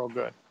came out real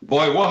good.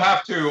 Boy, we'll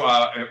have to.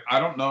 I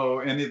don't know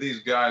any of these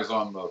guys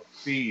on the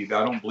feed.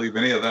 I don't believe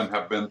any of them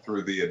have been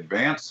through the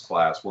advanced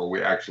class where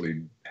we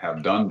actually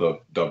have done the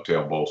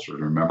dovetail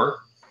bolsters. Remember?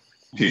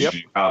 Teach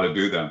you how to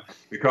do them,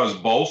 because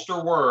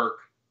bolster work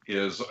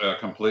is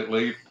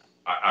completely.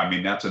 I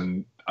mean, that's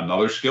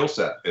another skill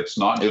set. It's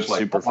not just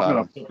like, I'm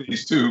going to put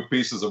these 2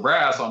 pieces of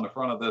brass on the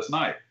front of this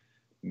knife.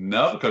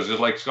 No, because just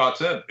like Scott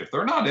said, if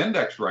they're not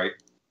indexed right,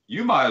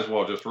 you might as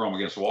well just throw them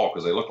against the wall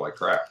because they look like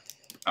crap.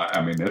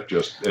 I mean,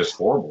 it's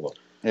horrible.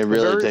 It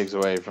really takes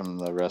away from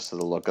the rest of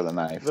the look of the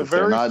knife if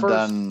they're not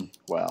done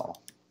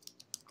well.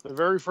 The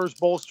very first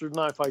bolstered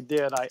knife I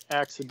did, I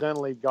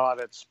accidentally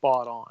got it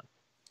spot on.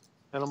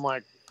 And I'm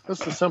like,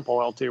 this is simple,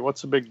 LT.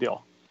 What's the big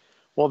deal?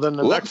 Well, then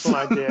the next one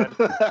I did,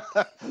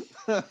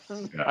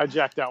 I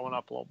jacked that one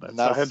up a little bit.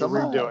 So I had to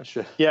redo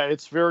it. Yeah,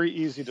 it's very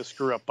easy to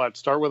screw up, but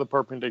start with a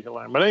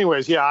perpendicular line. But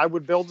anyways, yeah, I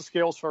would build the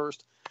scales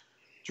first,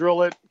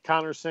 drill it,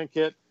 countersink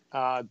it,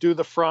 do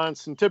the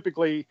fronts. And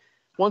typically,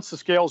 once the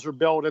scales are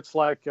built, it's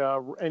like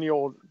any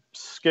old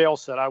scale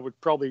set. I would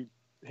probably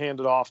hand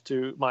it off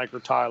to Mike or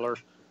Tyler,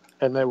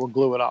 and they will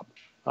glue it up.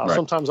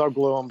 Sometimes I'll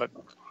glue them,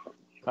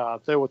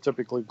 but they will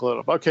typically glue it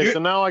up. Okay, so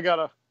now I got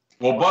to...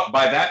 Well, but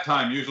by that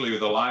time, usually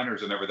with the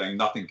liners and everything,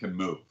 nothing can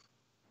move.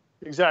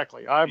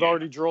 Exactly. I've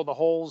already drilled the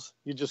holes.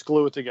 You just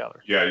glue it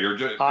together. Yeah, you're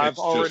just... I've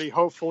already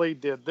hopefully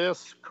did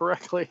this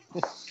correctly,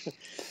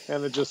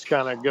 and it just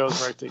kind of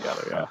goes right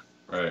together, yeah.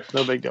 Right.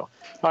 No big deal.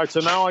 All right,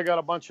 so now I got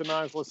a bunch of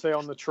knives, let's say,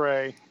 on the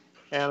tray,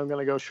 and I'm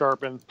going to go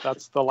sharpen.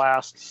 That's the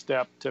last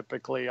step,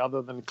 typically,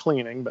 other than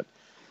cleaning. But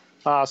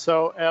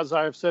so, as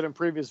I've said in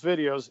previous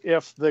videos,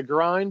 if the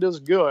grind is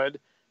good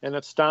and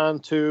it's down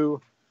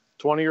to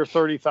 20 or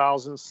 30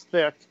 thousandths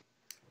thick,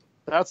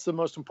 that's the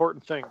most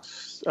important thing.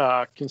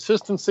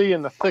 Consistency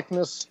and the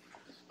thickness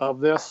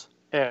of this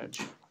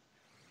edge.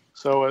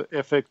 So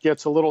if it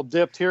gets a little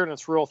dipped here and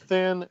it's real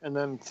thin and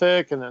then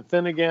thick and then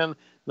thin again,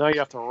 now you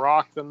have to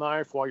rock the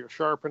knife while you're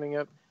sharpening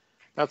it.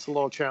 That's a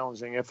little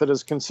challenging. If it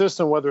is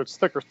consistent, whether it's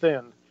thick or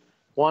thin,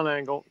 one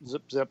angle,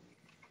 zip, zip.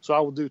 So I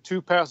will do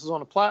 2 passes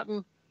on a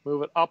platen,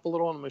 move it up a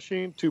little on the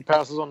machine, 2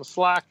 passes on the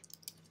slack.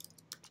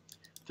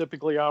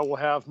 Typically, I will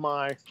have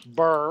my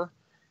burr,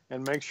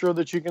 and make sure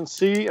that you can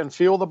see and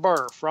feel the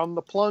burr from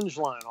the plunge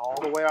line all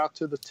the way out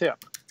to the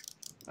tip.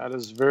 That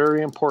is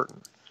very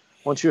important.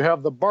 Once you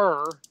have the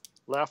burr,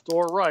 left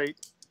or right,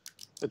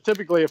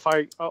 typically if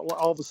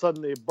all of a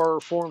sudden the burr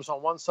forms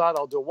on one side,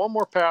 I'll do one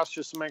more pass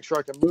just to make sure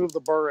I can move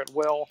the burr at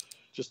will,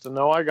 just to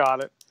know I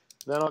got it.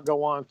 Then I'll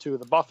go on to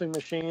the buffing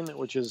machine,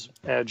 which is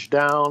edge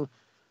down,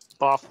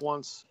 buff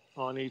once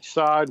on each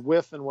side,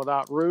 with and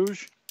without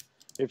rouge.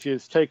 If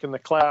you've taken the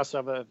class,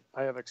 I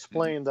have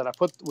explained that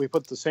we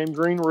put the same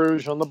green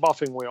rouge on the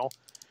buffing wheel.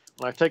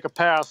 When I take a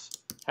pass,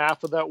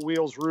 half of that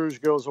wheel's rouge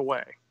goes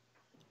away.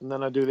 And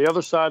then I do the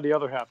other side, the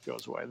other half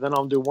goes away. Then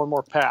I'll do one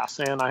more pass.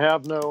 And I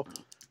have no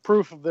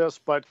proof of this,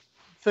 but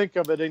think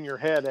of it in your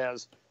head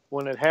as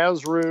when it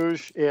has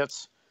rouge,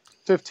 it's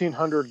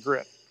 1500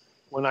 grit.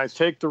 When I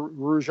take the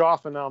rouge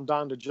off and now I'm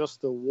down to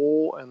just the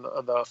wool and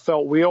the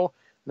felt wheel,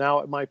 now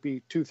it might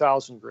be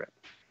 2000 grit.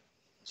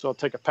 So I'll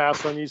take a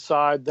pass on each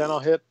side, then I'll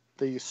hit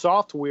the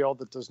soft wheel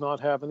that does not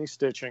have any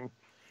stitching.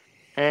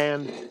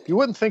 And you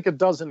wouldn't think it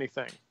does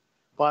anything,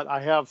 but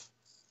I have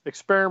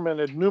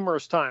experimented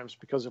numerous times,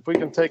 because if we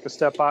can take a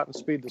step out and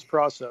speed this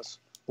process,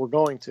 we're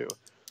going to.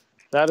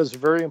 That is a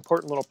very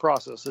important little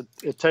process.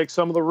 It takes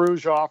some of the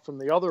rouge off from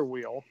the other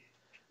wheel,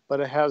 but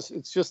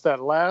it's just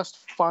that last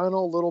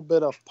final little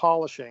bit of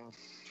polishing.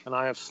 And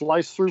I have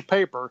sliced through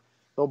paper.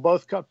 They'll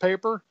both cut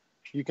paper.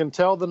 You can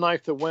tell the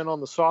knife that went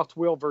on the soft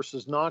wheel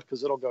versus not,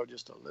 because it'll go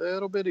just a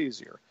little bit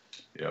easier.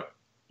 Yeah.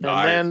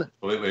 I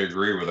completely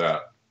agree with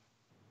that.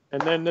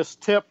 And then this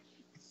tip,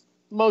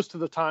 most of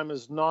the time,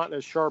 is not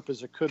as sharp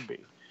as it could be.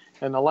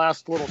 And the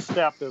last little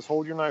step is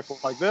hold your knife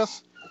like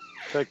this,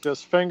 take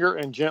this finger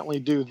and gently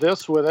do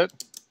this with it.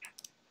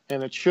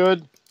 And it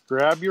should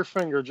grab your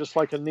finger just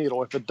like a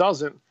needle. If it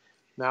doesn't,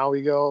 now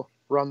we go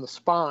run the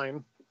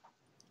spine.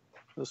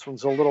 This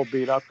one's a little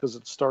beat up because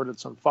it started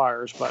some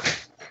fires,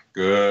 but...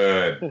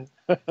 Good.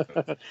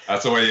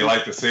 That's the way you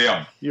like to see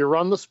them. You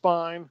run the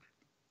spine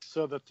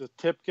so that the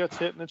tip gets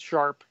hit and it's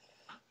sharp,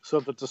 so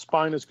that the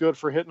spine is good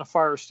for hitting a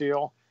fire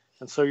steel,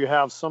 and so you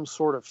have some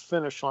sort of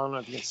finish line. I don't know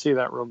if you can see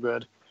that real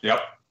good.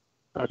 Yep.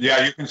 Okay.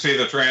 Yeah, you can see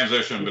the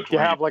transition between.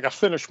 You have like a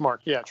finish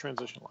mark. Yeah,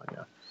 transition line.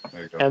 Yeah.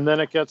 There you go. And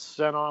then it gets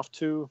sent off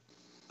to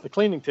the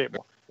cleaning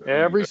table.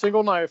 Every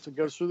single knife that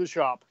goes through the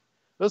shop.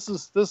 This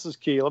is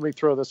key. Let me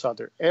throw this out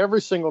there.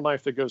 Every single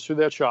knife that goes through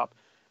that shop,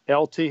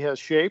 LT has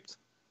shaped.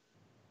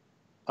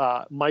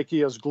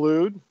 Mikey has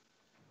glued.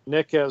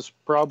 Nick has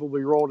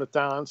probably rolled it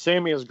down.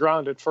 Sammy has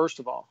grounded, first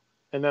of all,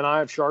 and then I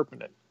have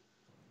sharpened it.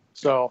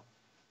 So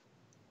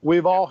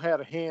we've all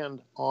had a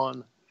hand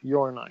on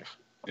your knife.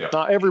 Yeah.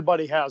 Now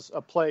everybody has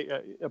a play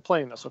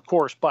in this, of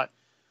course, but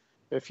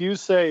if you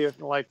say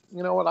like,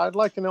 you know what, I'd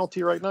like an LT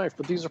right knife,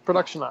 but these are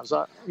production knives.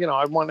 I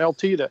want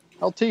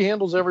LT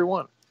handles every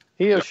one.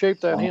 He has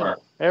shaped that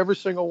handle, every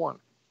single one.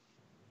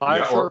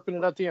 I sharpen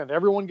it at the end.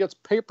 Everyone gets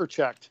paper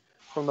checked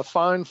from the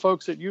fine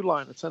folks at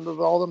Uline that send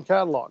all them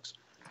catalogs.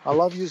 I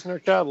love using their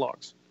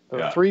catalogs.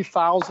 They're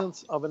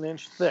 3/1000ths of an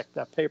inch thick,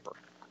 that paper.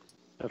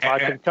 If I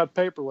can cut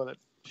paper with it,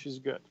 she's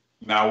good.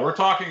 Now, we're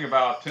talking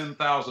about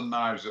 10,000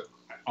 knives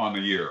on the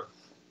year.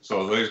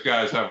 So these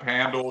guys have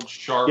handled,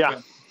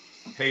 sharpened,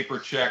 paper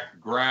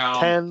checked, ground.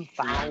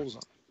 10,000.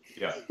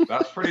 Yeah,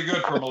 that's pretty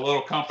good from a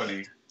little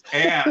company.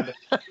 And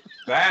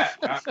that,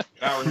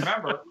 now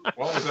remember,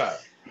 what was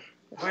that?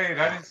 Wait,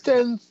 I didn't.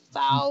 10,000.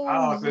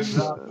 Oh,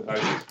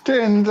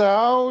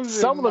 10,000.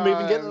 Some of them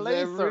even get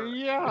laser.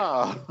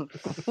 Yeah.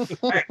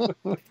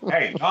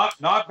 hey,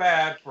 not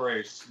bad for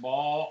a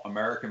small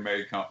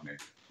American-made company.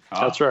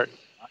 That's right.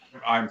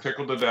 I'm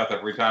tickled to death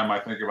every time I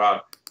think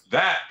about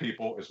that.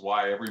 People is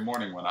why every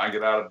morning when I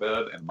get out of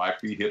bed and my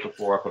feet hit the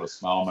floor, I put a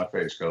smile on my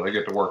face because I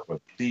get to work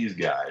with these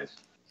guys,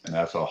 and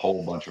that's a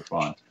whole bunch of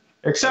fun.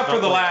 Except for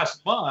the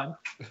last month,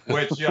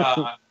 which,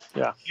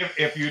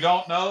 if you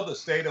don't know, the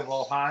state of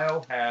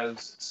Ohio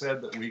has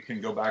said that we can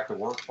go back to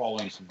work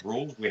following some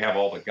rules. We have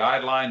all the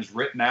guidelines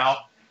written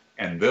out,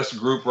 and this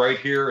group right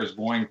here is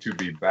going to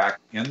be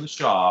back in the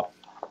shop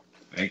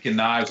making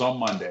knives on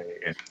Monday,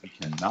 and we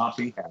cannot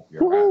be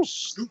happier. I'm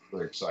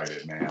super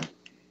excited, man.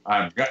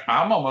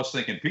 I'm almost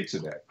thinking pizza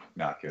day.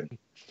 Not kidding.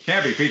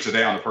 Can't be pizza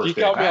day on the first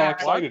day. You got me all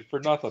excited for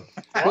nothing.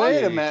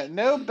 Wait a minute.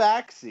 No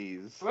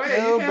backsies.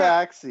 No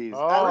backsies.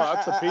 Oh,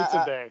 that's a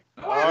pizza day.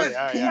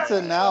 Oh,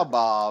 pizza now,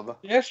 Bob.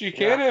 Yes, you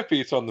can have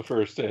pizza on the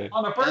first day.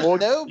 On the first Well,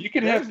 no, You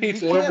can have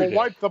pizza We'll every day.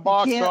 wipe the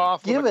box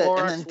off. Give with it a and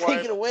Clorox then take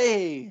wipe, it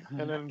away.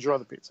 and then enjoy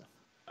the pizza.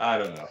 I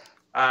don't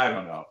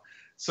know.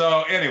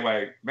 So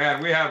anyway,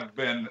 man,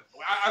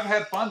 I've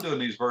had fun doing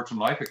these virtual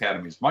knife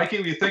academies.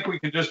 Mikey, do you think we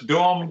can just do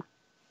them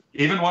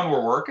even when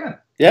we're working?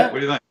 Yeah. What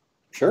do you think?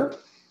 Sure.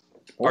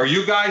 Are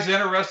you guys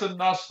interested in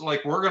us?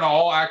 Like, we're going to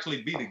all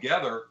actually be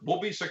together. We'll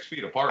be 6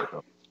 feet apart,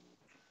 though.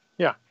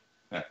 Yeah.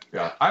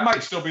 Yeah. I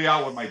might still be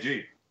out with my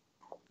Jeep.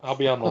 I'll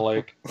be on the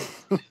lake.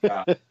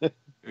 Yeah.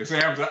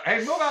 Sam's like, hey,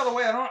 move out of the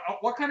way.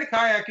 What kind of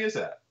kayak is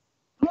that?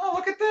 Oh,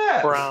 look at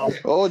that. Brown.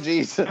 Oh,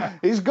 geez.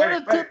 He's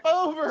going to tip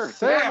over.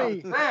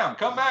 Sammy. Sam,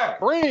 come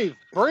back. Breathe.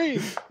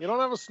 You don't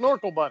have a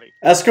snorkel, buddy.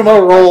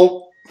 Eskimo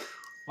roll.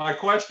 My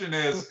question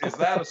is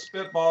that a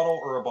spit bottle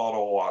or a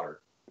bottle of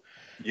water?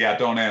 Yeah,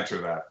 don't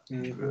answer that.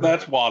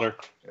 That's water.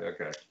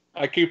 Okay.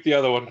 I keep the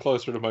other one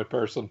closer to my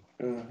person.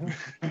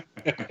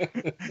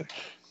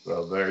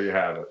 So there you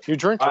have it. You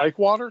drink lake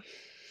water?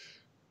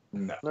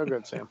 No. No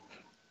good, Sam.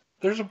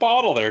 There's a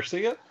bottle there.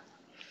 See it?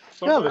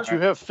 Yeah, that you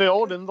have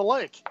filled in the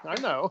lake. I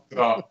know.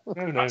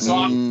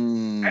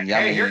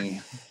 Hey,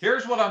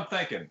 here's what I'm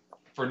thinking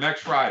for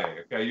next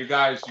Friday. Okay, you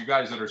guys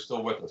that are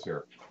still with us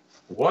here.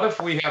 What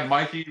if we have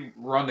Mikey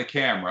run the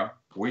camera?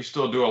 We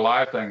still do a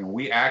live thing, and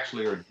we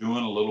actually are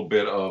doing a little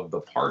bit of the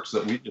parts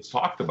that we just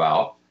talked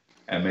about,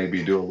 and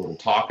maybe do a little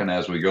talking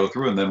as we go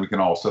through, and then we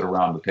can all sit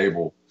around the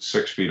table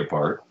 6 feet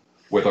apart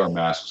with our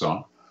masks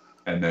on,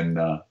 and then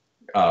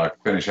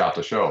finish out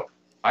the show.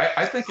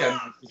 I think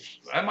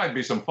that might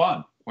be some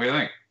fun. What do you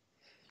think?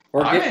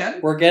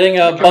 We're getting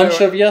a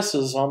bunch of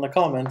yeses on the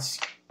comments.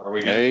 Are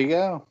we? There you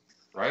go.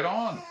 Right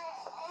on.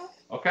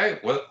 Okay.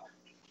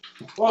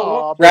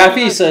 Well,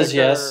 Rafi says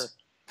yes.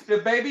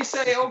 Did baby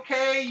say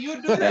okay?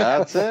 You do that.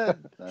 That's it.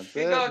 That's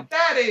He it. goes,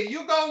 Daddy,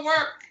 you go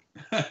work.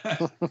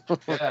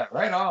 Yeah,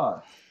 right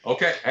on.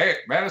 Okay. Hey,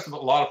 man, it's a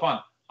lot of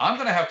fun. I'm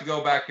going to have to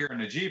go back here in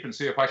the Jeep and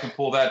see if I can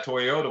pull that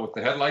Toyota with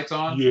the headlights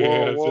on. Yeah,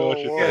 Whoa, that's whoa, what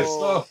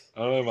whoa. I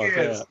don't know about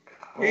that.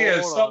 He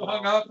is so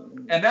hung up.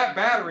 And that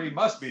battery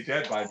must be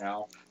dead by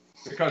now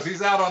because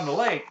he's out on the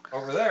lake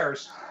over there.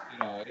 You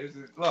know,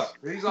 look,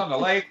 he's on the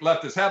lake,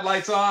 left his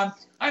headlights on.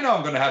 I know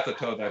I'm going to have to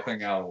tow that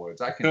thing out of the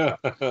woods. I can.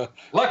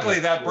 Luckily,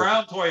 that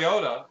brown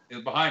Toyota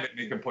is behind it and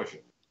he can push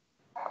it.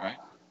 Right?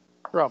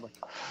 Probably.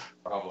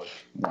 Probably.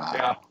 Wow.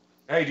 Yeah.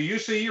 Hey, do you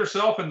see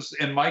yourself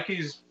in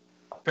Mikey's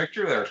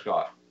picture there,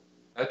 Scott?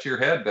 That's your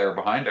head there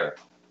behind there.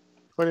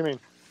 What do you mean?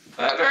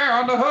 There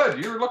on the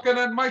hood. You're looking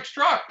at Mike's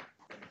truck.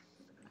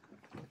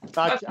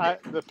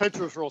 The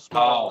picture's real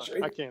small. Oh,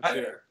 I can't see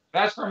it.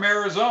 That's from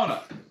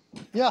Arizona.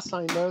 Yes,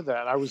 I know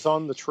that. I was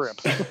on the trip.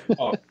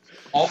 Oh,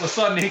 all of a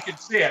sudden he could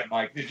see it,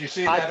 Mike. Did you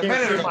see I that a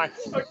can't minute see ago? my.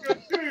 I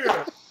could see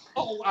it.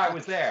 Oh, I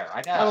was there.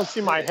 I know. I don't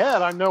see my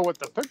head. I know what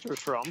the picture's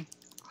from.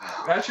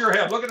 That's your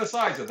head. Look at the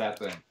size of that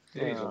thing.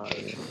 Yeah.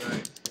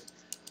 Jesus.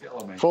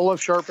 Killing me. Full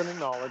of sharpening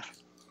knowledge.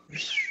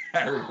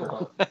 There we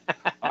go.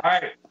 All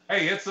right.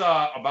 Hey, it's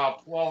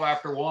about 12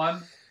 after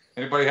 1.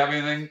 Anybody have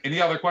anything?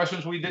 Any other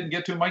questions we didn't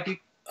get to,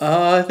 Mikey?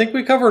 I think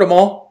we covered them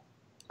all.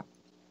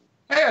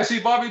 Hey, I see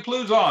Bobby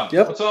Plu's on.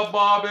 Yep. What's up,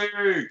 Bobby?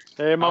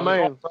 Hey, my How's it man.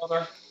 going,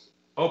 brother?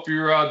 Hope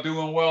you're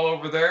doing well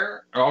over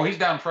there. Oh, he's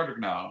down in Frederick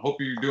now.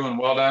 Hope you're doing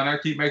well down there.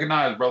 Keep making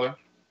knives, brother.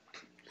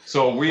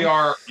 So we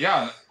are,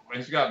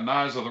 He's got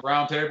knives of the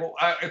round table.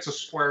 It's a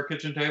square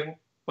kitchen table,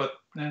 but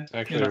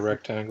actually a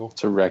rectangle.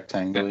 It's a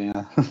rectangle,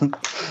 yeah.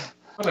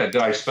 Did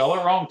I spell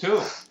it wrong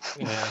too?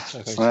 Yeah,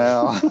 I think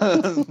Well,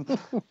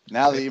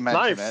 now that you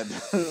mention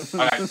Nice. it.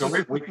 All right, so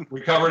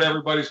we covered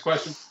everybody's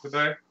questions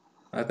today.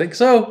 I think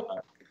so.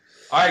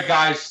 All right,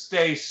 guys,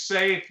 stay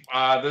safe.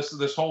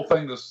 This whole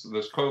thing, this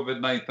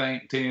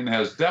COVID-19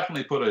 has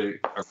definitely put a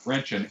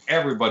wrench in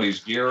everybody's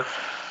gear.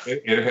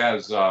 It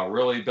has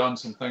really done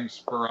some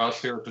things for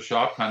us here at the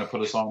shop, kind of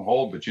put us on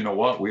hold. But you know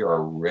what? We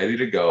are ready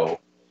to go.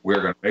 We're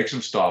going to make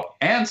some stuff.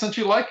 And since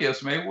you like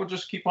us, maybe we'll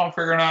just keep on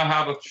figuring out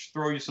how to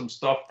throw you some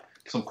stuff,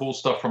 some cool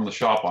stuff from the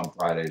shop on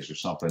Fridays or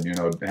something. You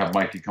know, have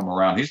Mikey come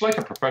around. He's like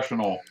a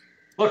professional.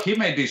 Look, he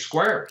made these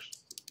squares.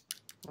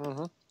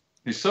 Mm-hmm.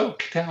 He's so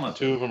talented.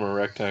 2 of them are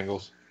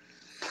rectangles.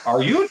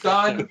 Are you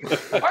done?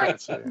 Why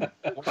did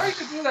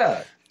you do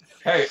that?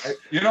 Hey,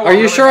 you know. Are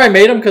you sure I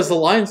made them? Because the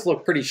lines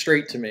look pretty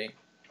straight to me.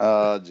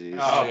 Oh, geez.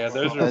 Oh, yeah,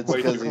 those are That's way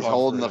because too he's long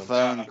holding for the him.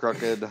 phone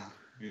crooked.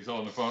 He's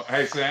holding the phone.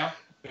 Hey, Sam.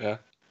 Yeah.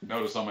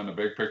 Notice I'm in the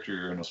big picture.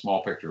 You're in the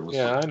small picture.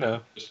 Yeah, I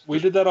know. We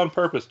did that on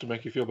purpose to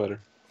make you feel better.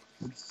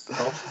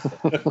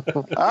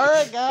 All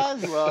right,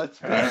 guys. Well, it's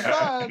been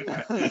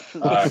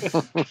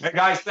fun. Hey,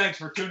 guys, thanks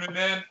for tuning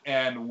in,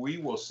 and we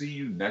will see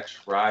you next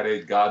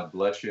Friday. God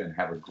bless you, and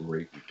have a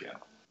great weekend.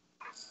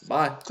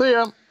 Bye. See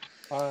ya.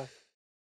 Bye.